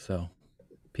 so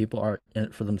people are in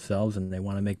it for themselves, and they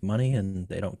want to make money, and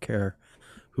they don't care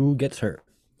who gets hurt.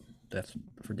 That's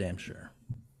for damn sure.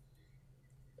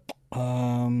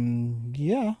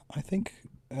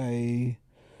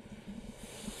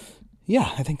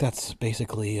 Yeah, I think that's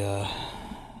basically,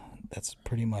 that's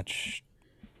pretty much,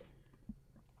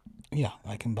 yeah,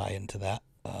 I can buy into that.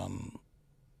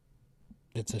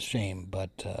 It's a shame, but,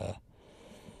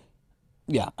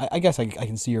 yeah, I guess I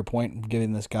can see your point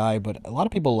giving this guy, but a lot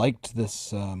of people liked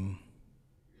this,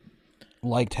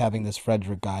 liked having this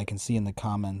Frederick guy. I can see in the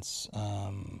comments,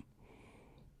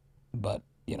 but,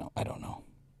 I don't know.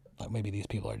 Maybe these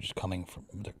people are just coming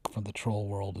from the troll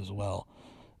world as well.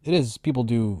 It is, people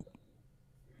do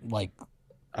like.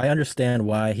 I understand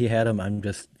why he had him.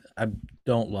 I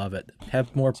don't love it.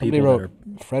 Have more Somebody people that wrote,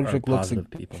 are Frederick looks positive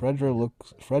people.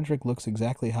 Frederick looks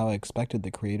exactly how I expected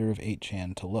the creator of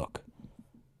 8chan to look.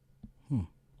 Hmm.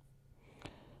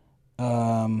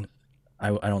 Um. I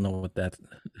don't know what that's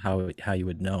how you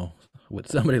would know what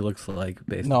somebody looks like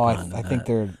based No, upon I think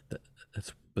they're.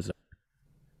 that's bizarre.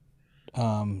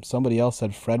 Somebody else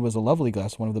said Fred was a lovely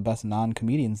guest, one of the best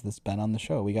non-comedians that's been on the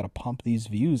show. We got to pump these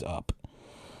views up.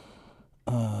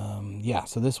 Yeah.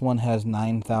 So this one has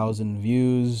 9,000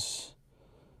 views.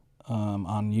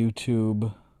 On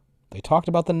YouTube. They talked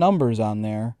about the numbers on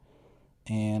there.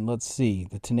 And let's see.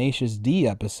 The Tenacious D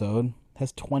episode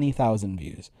has 20,000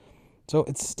 views. So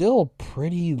it's still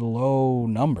pretty low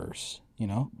numbers,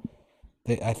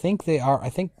 I think they are. I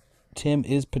think Tim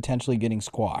is potentially getting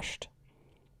squashed.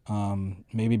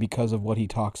 Maybe because of what he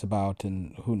talks about,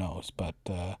 and who knows. But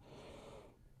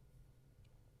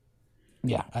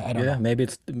yeah, I don't Yeah, know.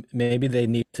 maybe they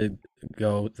need to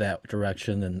go that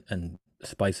direction and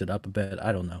spice it up a bit.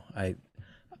 I don't know. I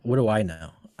what do I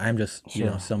know? I'm just,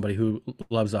 Sure. somebody who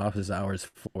loves office hours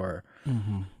for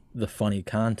Hmm. the funny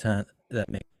content that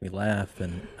makes me laugh,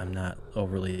 and I'm not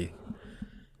overly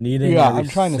needing Yeah, every I'm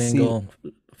trying to see. single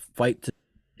fight to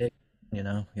pick, you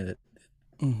know, it,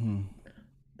 Hmm.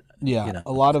 Yeah, you know,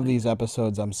 a lot of these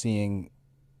episodes I'm seeing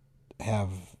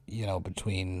have,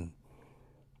 between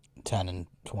 10 and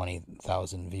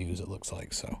 20,000 views, it looks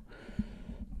like. So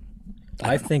I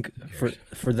I don't know. think Who for cares?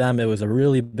 for them it was a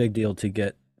really big deal to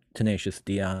get Tenacious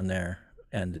D on there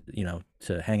and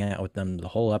to hang out with them the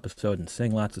whole episode and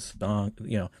sing lots of songs.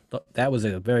 That was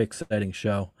a very exciting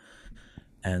show,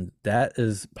 and that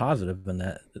is positive. And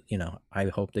that I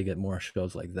hope they get more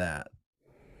shows like that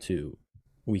to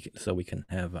we can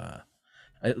have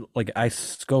I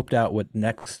scoped out what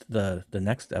the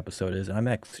next episode is, and I'm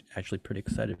actually pretty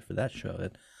excited for that show.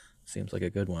 It seems like a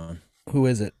good one. Who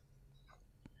is it?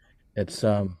 It's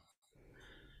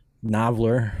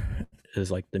Noveler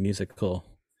is like the musical.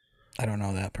 I don't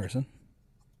know that person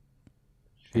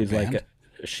or She's band. like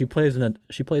she plays in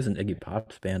Iggy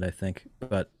Pop's band, I think,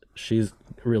 but she's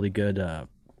really good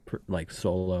like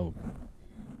solo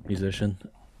musician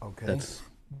Okay. that's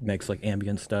makes like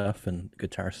ambient stuff and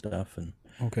guitar stuff, and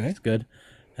Okay. it's good.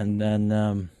 And then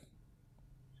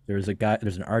there's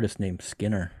an artist named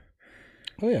Skinner,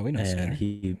 Oh yeah, we know and Skinner.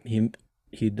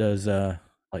 he does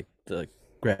like the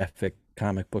graphic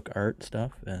comic book art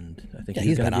stuff, and I think Yeah,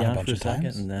 he's he's going been to be on a on bunch for a of second.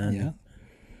 times. And Yeah. then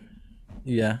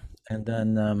yeah, and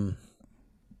then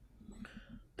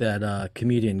that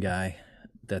comedian guy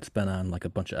that's been on like a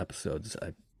bunch of episodes.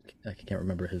 I can't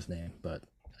remember his name, but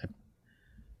I,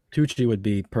 Tucci would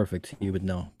be perfect. He would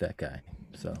know that guy.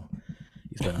 So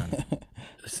he's been on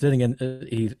sitting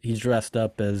in. He's dressed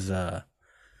up as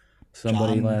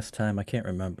somebody John last time. I can't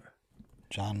remember.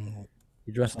 John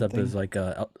He dressed up as something. like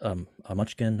a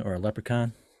munchkin or a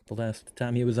leprechaun the last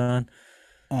time he was on,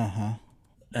 Uh-huh.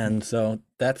 and so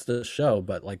that's the show.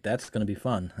 But like that's gonna be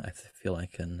fun. I feel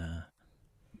like, and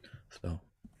so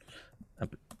uh,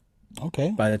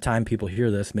 Okay. by the time people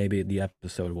hear this, maybe the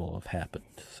episode will have happened.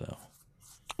 So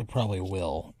It probably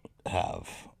will have.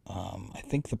 I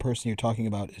think the person you're talking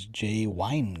about is Jay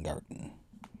Weingarten.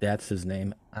 that's his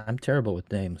name. I'm terrible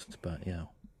with names, but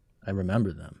I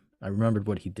remember them. I remembered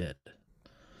what he did.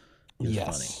 He was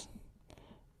funny. Yes.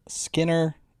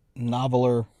 Skinner,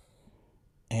 Noveler,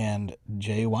 and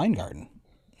Jay Weingarten.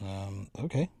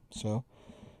 Okay, so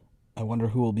I wonder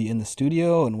who will be in the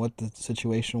studio and what the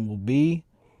situation will be.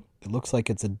 It looks like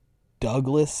it's a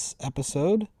Douglas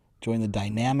episode. Join the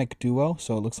dynamic duo.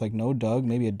 So it looks like no Doug,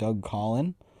 maybe a Doug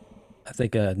Collin. I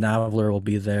think Noveler will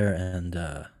be there, and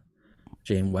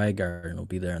Jane Wagard will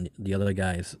be there, and the other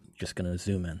guy is just gonna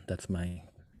zoom in. That's my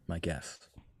guess.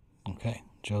 Okay,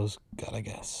 Joe's got a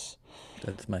guess.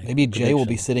 That's my Maybe Jay will be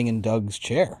prediction. sitting in Doug's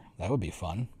chair. That would be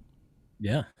fun.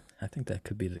 Yeah, I think that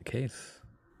could be the case.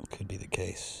 Could be the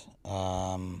case.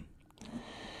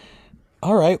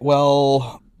 All right.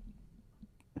 Well,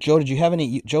 Joe, did you have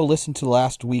any? Joe listened to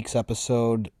last week's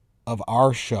episode of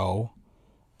our show,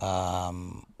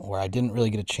 where I didn't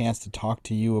really get a chance to talk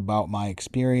to you about my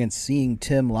experience seeing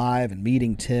Tim live and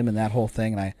meeting Tim and that whole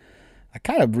thing. And I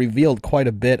kind of revealed quite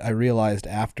a bit. I realized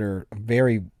after a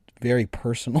very, very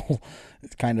personal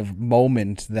kind of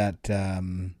moment that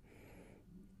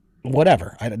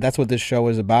whatever. That's what this show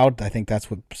is about. I think that's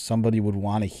what somebody would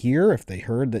want to hear if they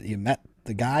heard that you met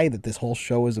the guy that this whole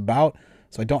show is about.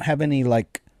 So I don't have any I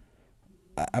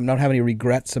don't have any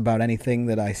regrets about anything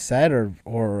that I said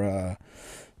or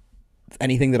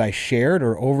anything that I shared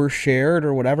or overshared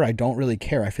or whatever. I don't really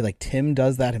care. I feel like Tim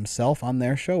does that himself on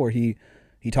their show where he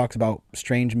talks about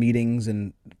strange meetings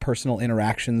and personal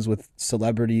interactions with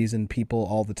celebrities and people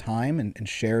all the time and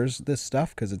shares this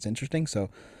stuff because it's interesting. So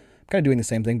I'm kind of doing the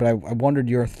same thing, but I wondered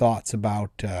your thoughts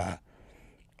about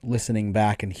listening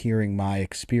back and hearing my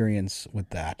experience with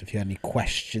that. If you had any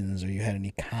questions or you had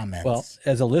any Well, comments.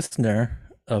 as a listener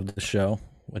of the show,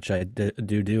 which I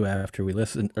do after we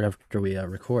listen or after we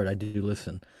record, I do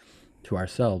listen to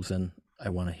ourselves, and I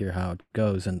want to hear how it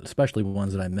goes, and especially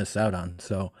ones that I miss out on.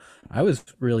 So I was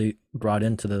really brought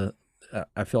into the.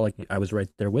 I feel like I was right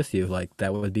there with you. Like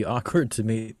that would be awkward to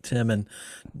meet Tim, and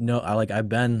no, I've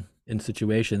been in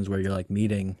situations where you're like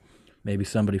meeting maybe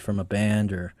somebody from a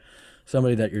band or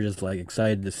somebody that you're just like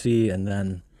excited to see, and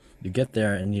then you get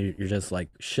there and you're just like,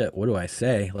 shit, what do I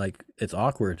say? Like it's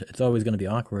awkward. It's always going to be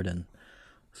awkward, and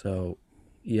so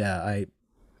yeah,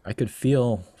 I could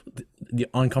feel the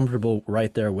uncomfortable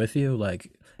right there with you,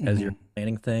 like as Mm-hmm. you're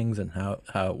planning things and how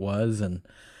it was, and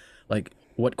like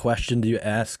what question do you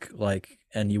ask, like,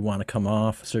 and you want to come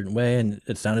off a certain way, and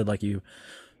it sounded like you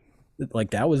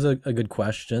like that was a good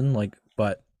question, like,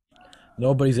 but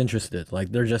nobody's interested.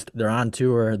 Like they're on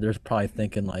tour. They're probably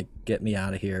thinking like, get me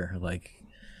out of here, like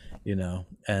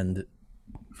and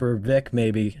for Vic,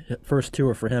 maybe first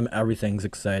tour for him, everything's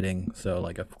exciting. So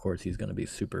like, of course, he's gonna be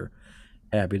super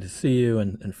happy to see you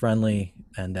and friendly,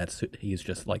 and he's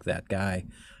just like that guy.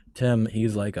 Tim,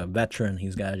 he's like a veteran.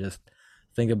 He's got to just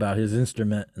think about his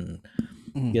instrument and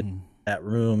get Mm-hmm. that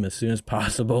room as soon as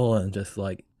possible, and just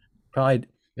like probably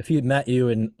if he had met you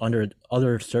in under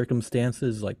other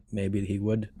circumstances, like maybe he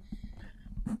would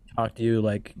talk to you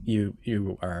like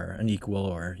you are an equal,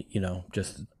 or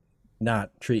just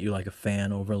not treat you like a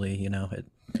fan overly.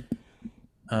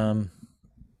 Um,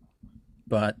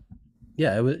 but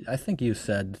yeah, I think you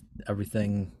said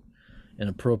everything in an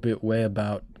appropriate way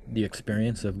about the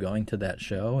experience of going to that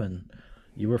show, and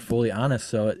you were fully honest.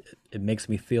 So it makes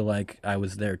me feel like I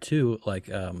was there too. Like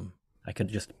I could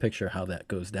just picture how that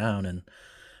goes down, and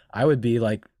I would be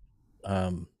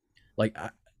um, like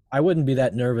I wouldn't be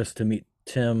that nervous to meet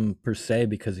Tim per se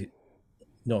because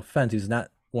no offense, he's not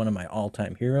one of my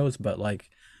all-time heroes, but like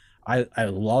I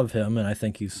love him and I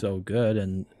think he's so good,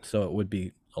 and so it would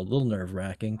be a little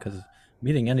nerve-wracking because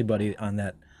meeting anybody on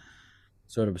that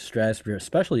sort of stratosphere,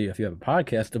 especially if you have a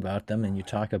podcast about them and you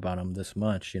talk about them this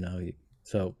much,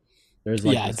 so there's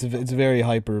like Yeah, this. it's very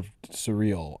hyper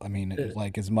surreal. I mean, uh,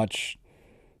 like as much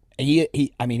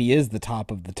he I mean he is the top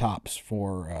of the tops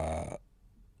for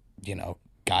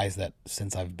guys that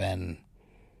since I've been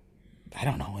I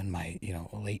don't know in my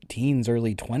late teens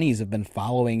early 20s have been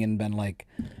following and been like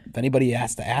if anybody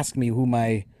has to ask me who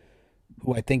I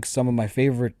think some of my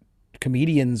favorite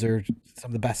comedians or some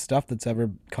of the best stuff that's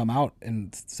ever come out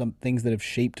and some things that have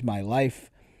shaped my life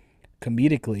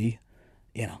comedically,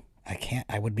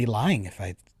 I would be lying if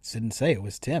I didn't say it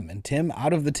was Tim. And Tim,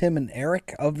 out of the Tim and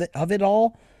Eric of it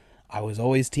all, I was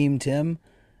always team Tim,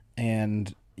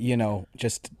 and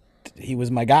just he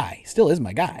was my guy, still is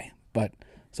my guy. But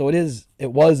so it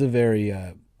was a very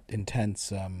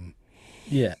intense,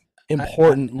 yeah, I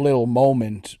important little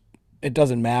moment. It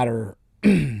doesn't matter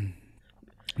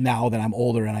now that I'm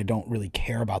older and I don't really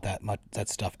care about that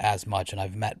stuff as much, and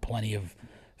I've met plenty of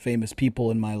famous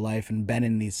people in my life and been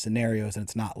in these scenarios, and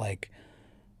it's not like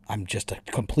I'm just a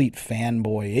complete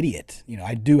fanboy idiot.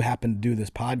 I do happen to do this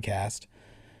podcast,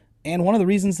 and one of the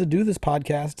reasons to do this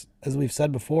podcast, as we've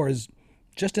said before, is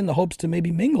just in the hopes to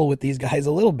maybe mingle with these guys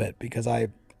a little bit because I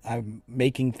I'm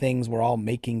making things. We're all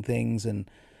making things, and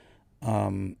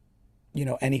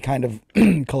any kind of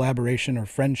collaboration or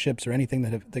friendships or anything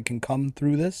that can come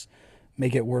through this,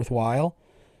 make it worthwhile.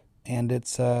 And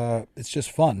it's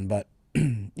just fun. But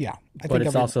yeah, But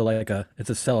it's also like it's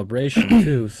a celebration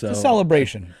too. So it's a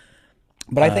celebration.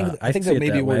 But I think see that it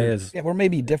maybe that way as we're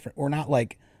maybe different. We're not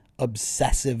like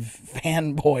obsessive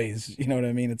fanboys. You know what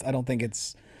I mean? I don't think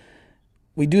it's.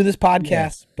 We do this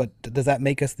podcast, but does that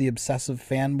make us the obsessive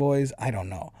fanboys? I don't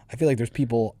know. I feel like there's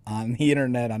people on the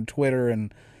internet, on Twitter,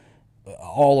 and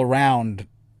all around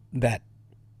that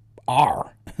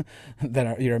are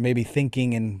that are maybe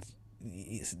thinking and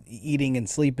eating and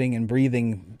sleeping and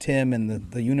breathing Tim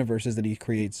and the universes that he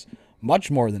creates much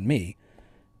more than me.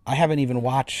 I haven't even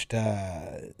watched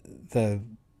the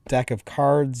deck of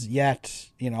cards yet.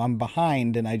 I'm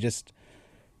behind, and I just,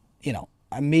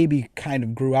 I maybe kind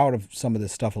of grew out of some of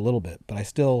this stuff a little bit, but I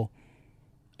still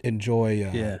enjoy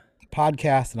the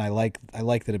podcast, and I like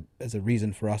that as a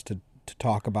reason for us to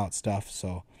talk about stuff.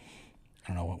 So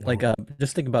I don't know what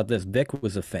just think about this. Vic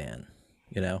was a fan,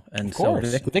 and of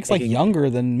course, Vic's like younger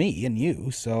than me and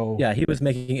you, so yeah, he was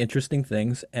making interesting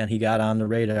things, and he got on the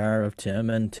radar of Tim,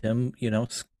 and Tim,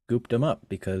 scooped him up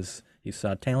because he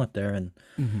saw talent there, and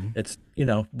it's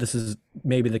this is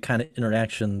maybe the kind of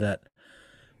interaction that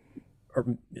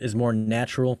is more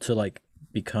natural to like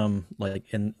become like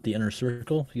in the inner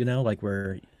circle, like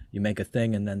where you make a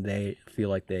thing and then they feel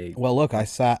like they. Well, look, I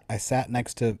sat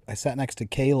next to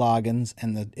Kay Loggins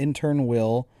and the intern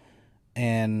Will,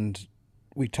 and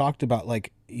we talked about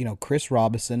like Chris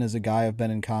Robinson is a guy I've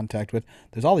been in contact with.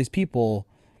 There's all these people,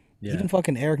 even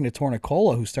fucking Eric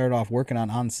Natornicola, who started off working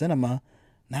on Cinema.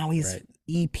 Now he's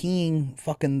EPing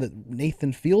fucking the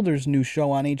Nathan Fielder's new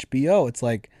show on HBO. It's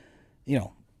like,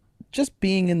 just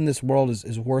being in this world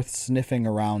is worth sniffing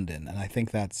around in, and I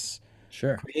think that's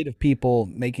sure. Creative people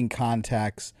making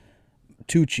contacts.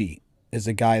 Tucci is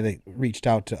a guy that reached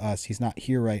out to us. He's not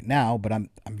here right now, but I'm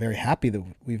very happy that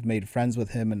we've made friends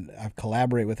with him, and I've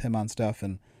collaborated with him on stuff,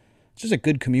 and it's just a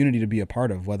good community to be a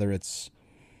part of, whether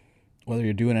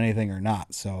you're doing anything or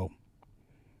not. So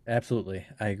absolutely,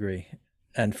 I agree.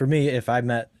 And for me, if I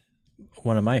met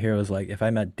one of my heroes, like if I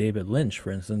met David Lynch,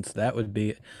 for instance, that would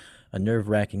be a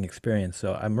nerve-wracking experience.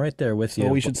 So I'm right there with you. So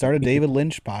we should start a David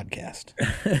Lynch podcast.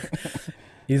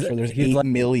 There's 8 like,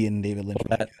 million David Lynch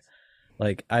podcasts.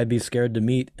 Like I'd be scared to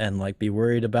meet and like be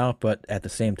worried about, but at the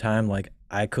same time, like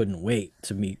I couldn't wait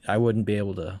to meet. I wouldn't be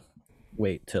able to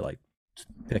wait to like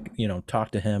pick,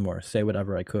 talk to him or say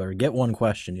whatever I could or get one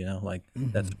question, like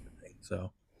that's the thing.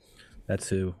 So that's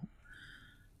who.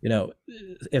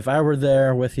 If I were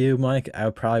there with you, Mike, I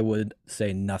probably would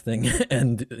say nothing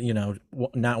and,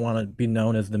 not want to be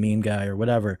known as the mean guy or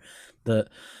whatever.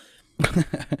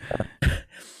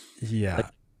 Yeah.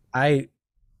 Like,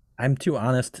 I'm too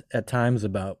honest at times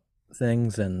about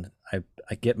things, and I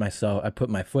put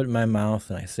my foot in my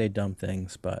mouth and I say dumb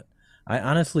things, but I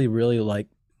honestly really like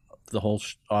the whole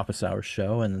office hours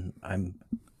show, and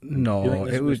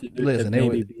it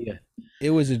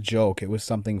was a joke. It was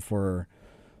something for,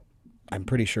 I'm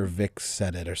pretty sure Vic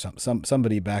said it or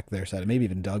somebody back there said it. Maybe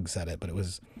even Doug said it, but it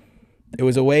was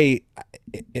a way.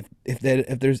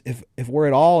 If we're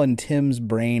at all in Tim's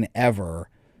brain ever,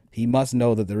 he must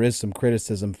know that there is some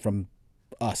criticism from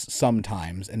us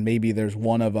sometimes, and maybe there's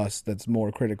one of us that's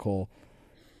more critical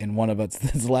and one of us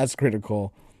that's less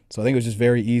critical. So I think it was just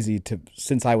very easy to,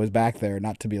 since I was back there,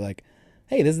 not to be like,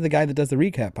 hey, this is the guy that does the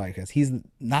recap podcast. He's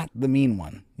not the mean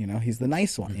one, he's the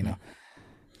nice one,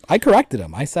 I corrected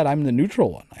him. I said I'm the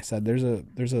neutral one. I said there's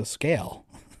a scale.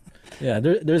 Yeah,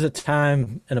 there's a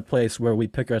time and a place where we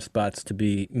pick our spots to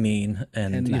be mean,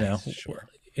 and nice, sure.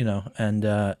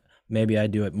 And maybe I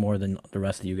do it more than the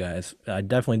rest of you guys. I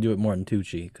definitely do it more than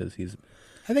Tucci because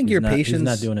I think your patience. He's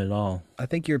not doing it at all. I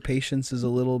think your patience is a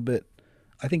little bit.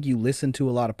 I think you listen to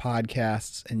a lot of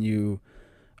podcasts and you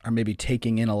are maybe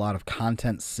taking in a lot of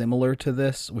content similar to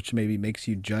this, which maybe makes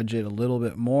you judge it a little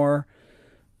bit more.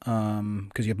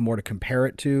 Because you have more to compare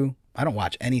it to. I don't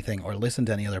watch anything or listen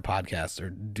to any other podcasts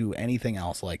or do anything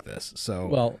else like this. So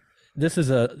well, this is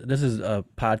a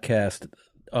podcast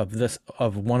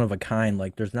of one of a kind.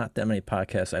 Like there's not that many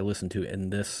podcasts I listen to in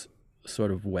this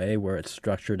sort of way where it's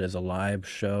structured as a live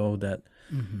show that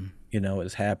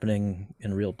is happening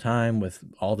in real time with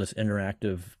all this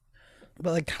interactive.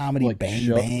 But like comedy, like Bang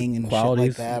Bang and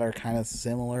qualities. Shit like that are kind of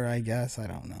similar, I guess. I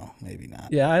don't know, maybe not.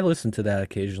 Yeah, I listen to that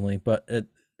occasionally, but it.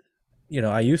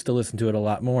 I used to listen to it a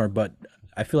lot more, but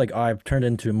I feel like I've turned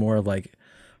into more like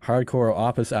hardcore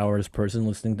office hours person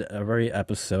listening to every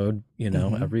episode,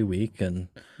 every week. And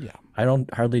I don't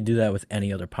hardly do that with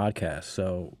any other podcast.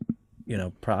 So,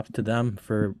 props to them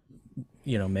for,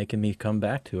 making me come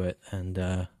back to it. And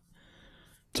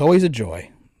it's always a joy.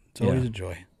 It's always a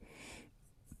joy.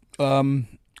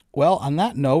 Well, on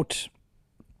that note,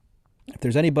 if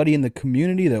there's anybody in the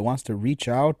community that wants to reach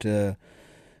out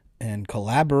and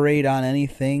collaborate on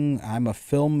anything, I'm a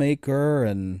filmmaker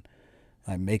and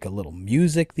I make a little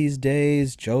music these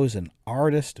days. Joe's an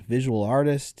artist, a visual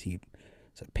artist. He's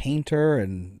a painter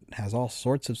and has all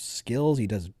sorts of skills. He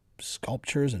does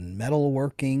sculptures and metal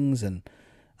workings. And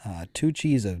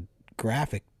Tucci's a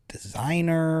graphic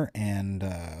designer and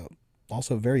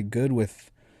also very good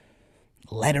with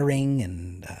lettering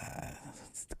and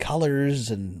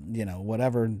colors and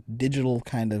whatever digital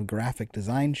kind of graphic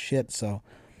design shit. So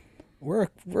we're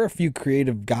a few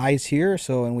creative guys here.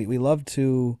 So and we love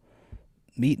to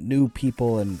meet new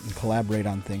people and collaborate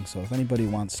on things. So if anybody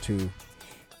wants to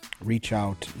reach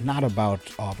out, not about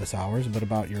office hours, but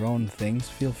about your own things,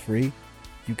 feel free.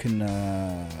 You can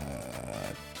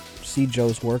see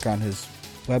Joe's work on his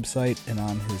website and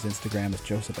on his Instagram. It's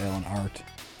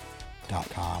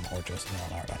josephallenart.com or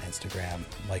josephallenart on Instagram.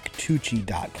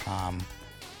 MikeTucci.com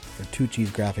for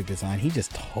Tucci's graphic design. He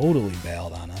just totally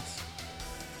bailed on us.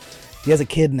 He has a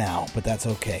kid now, but that's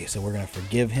okay. So we're going to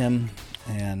forgive him.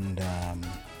 And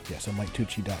so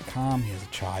MikeTucci.com. He has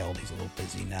a child. He's a little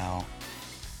busy now.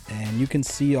 And you can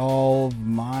see all of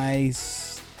my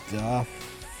stuff.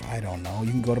 I don't know. You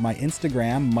can go to my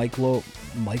Instagram. Michael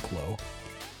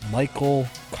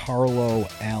Carlo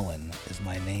Allen is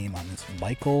my name on this.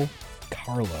 Michael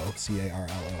Carlo,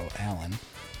 Carlo Allen.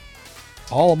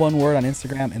 All one word on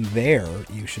Instagram. And there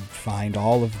you should find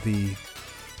all of the...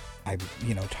 I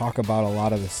talk about a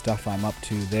lot of the stuff I'm up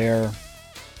to there,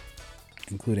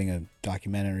 including a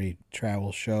documentary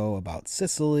travel show about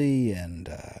Sicily and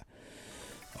a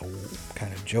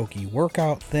kind of jokey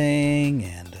workout thing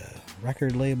and a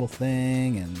record label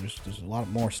thing, and there's a lot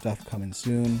more stuff coming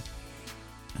soon.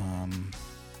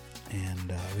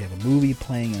 We have a movie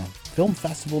playing a film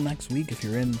festival next week. If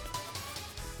you're in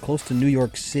close to New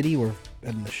York City, we're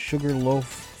at the Sugarloaf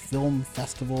Film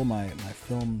Festival. My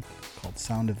film called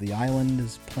Sound of the Island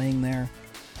is playing there,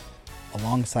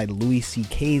 alongside Louis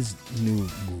C.K.'s new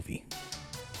movie.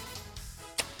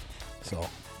 So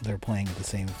they're playing at the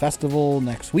same festival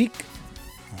next week.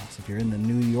 So if you're in the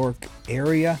New York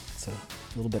area, it's a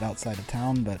little bit outside of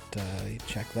town, but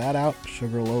check that out.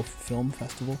 Sugarloaf Film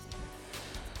Festival.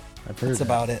 I've heard That's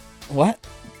about it. What?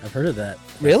 I've heard of that.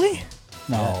 Really?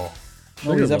 No. Yeah.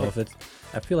 Nobody's Sugarloaf. ever...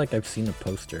 I feel like I've seen a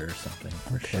poster or something.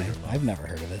 Okay. I've never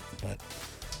heard of it, but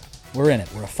we're in it.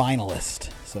 We're a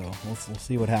finalist. So we'll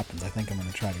see what happens. I think I'm going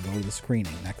to try to go to the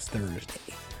screening next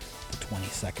Thursday, the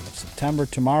 22nd of September.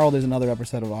 Tomorrow there's another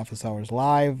episode of Office Hours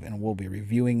Live, and we'll be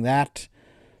reviewing that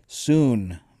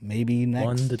soon. Maybe next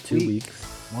 1 to 2 weeks.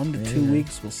 1 to 2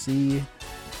 weeks. We'll see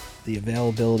the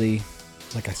availability.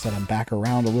 Like I said, I'm back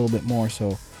around a little bit more,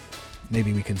 so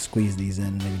maybe we can squeeze these in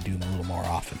and maybe do them a little more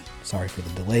often. Sorry for the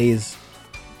delays.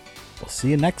 We'll see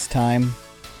you next time.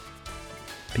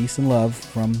 Peace and love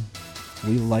from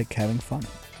We Like Having Fun.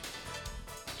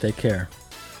 Take care.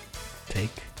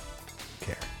 Take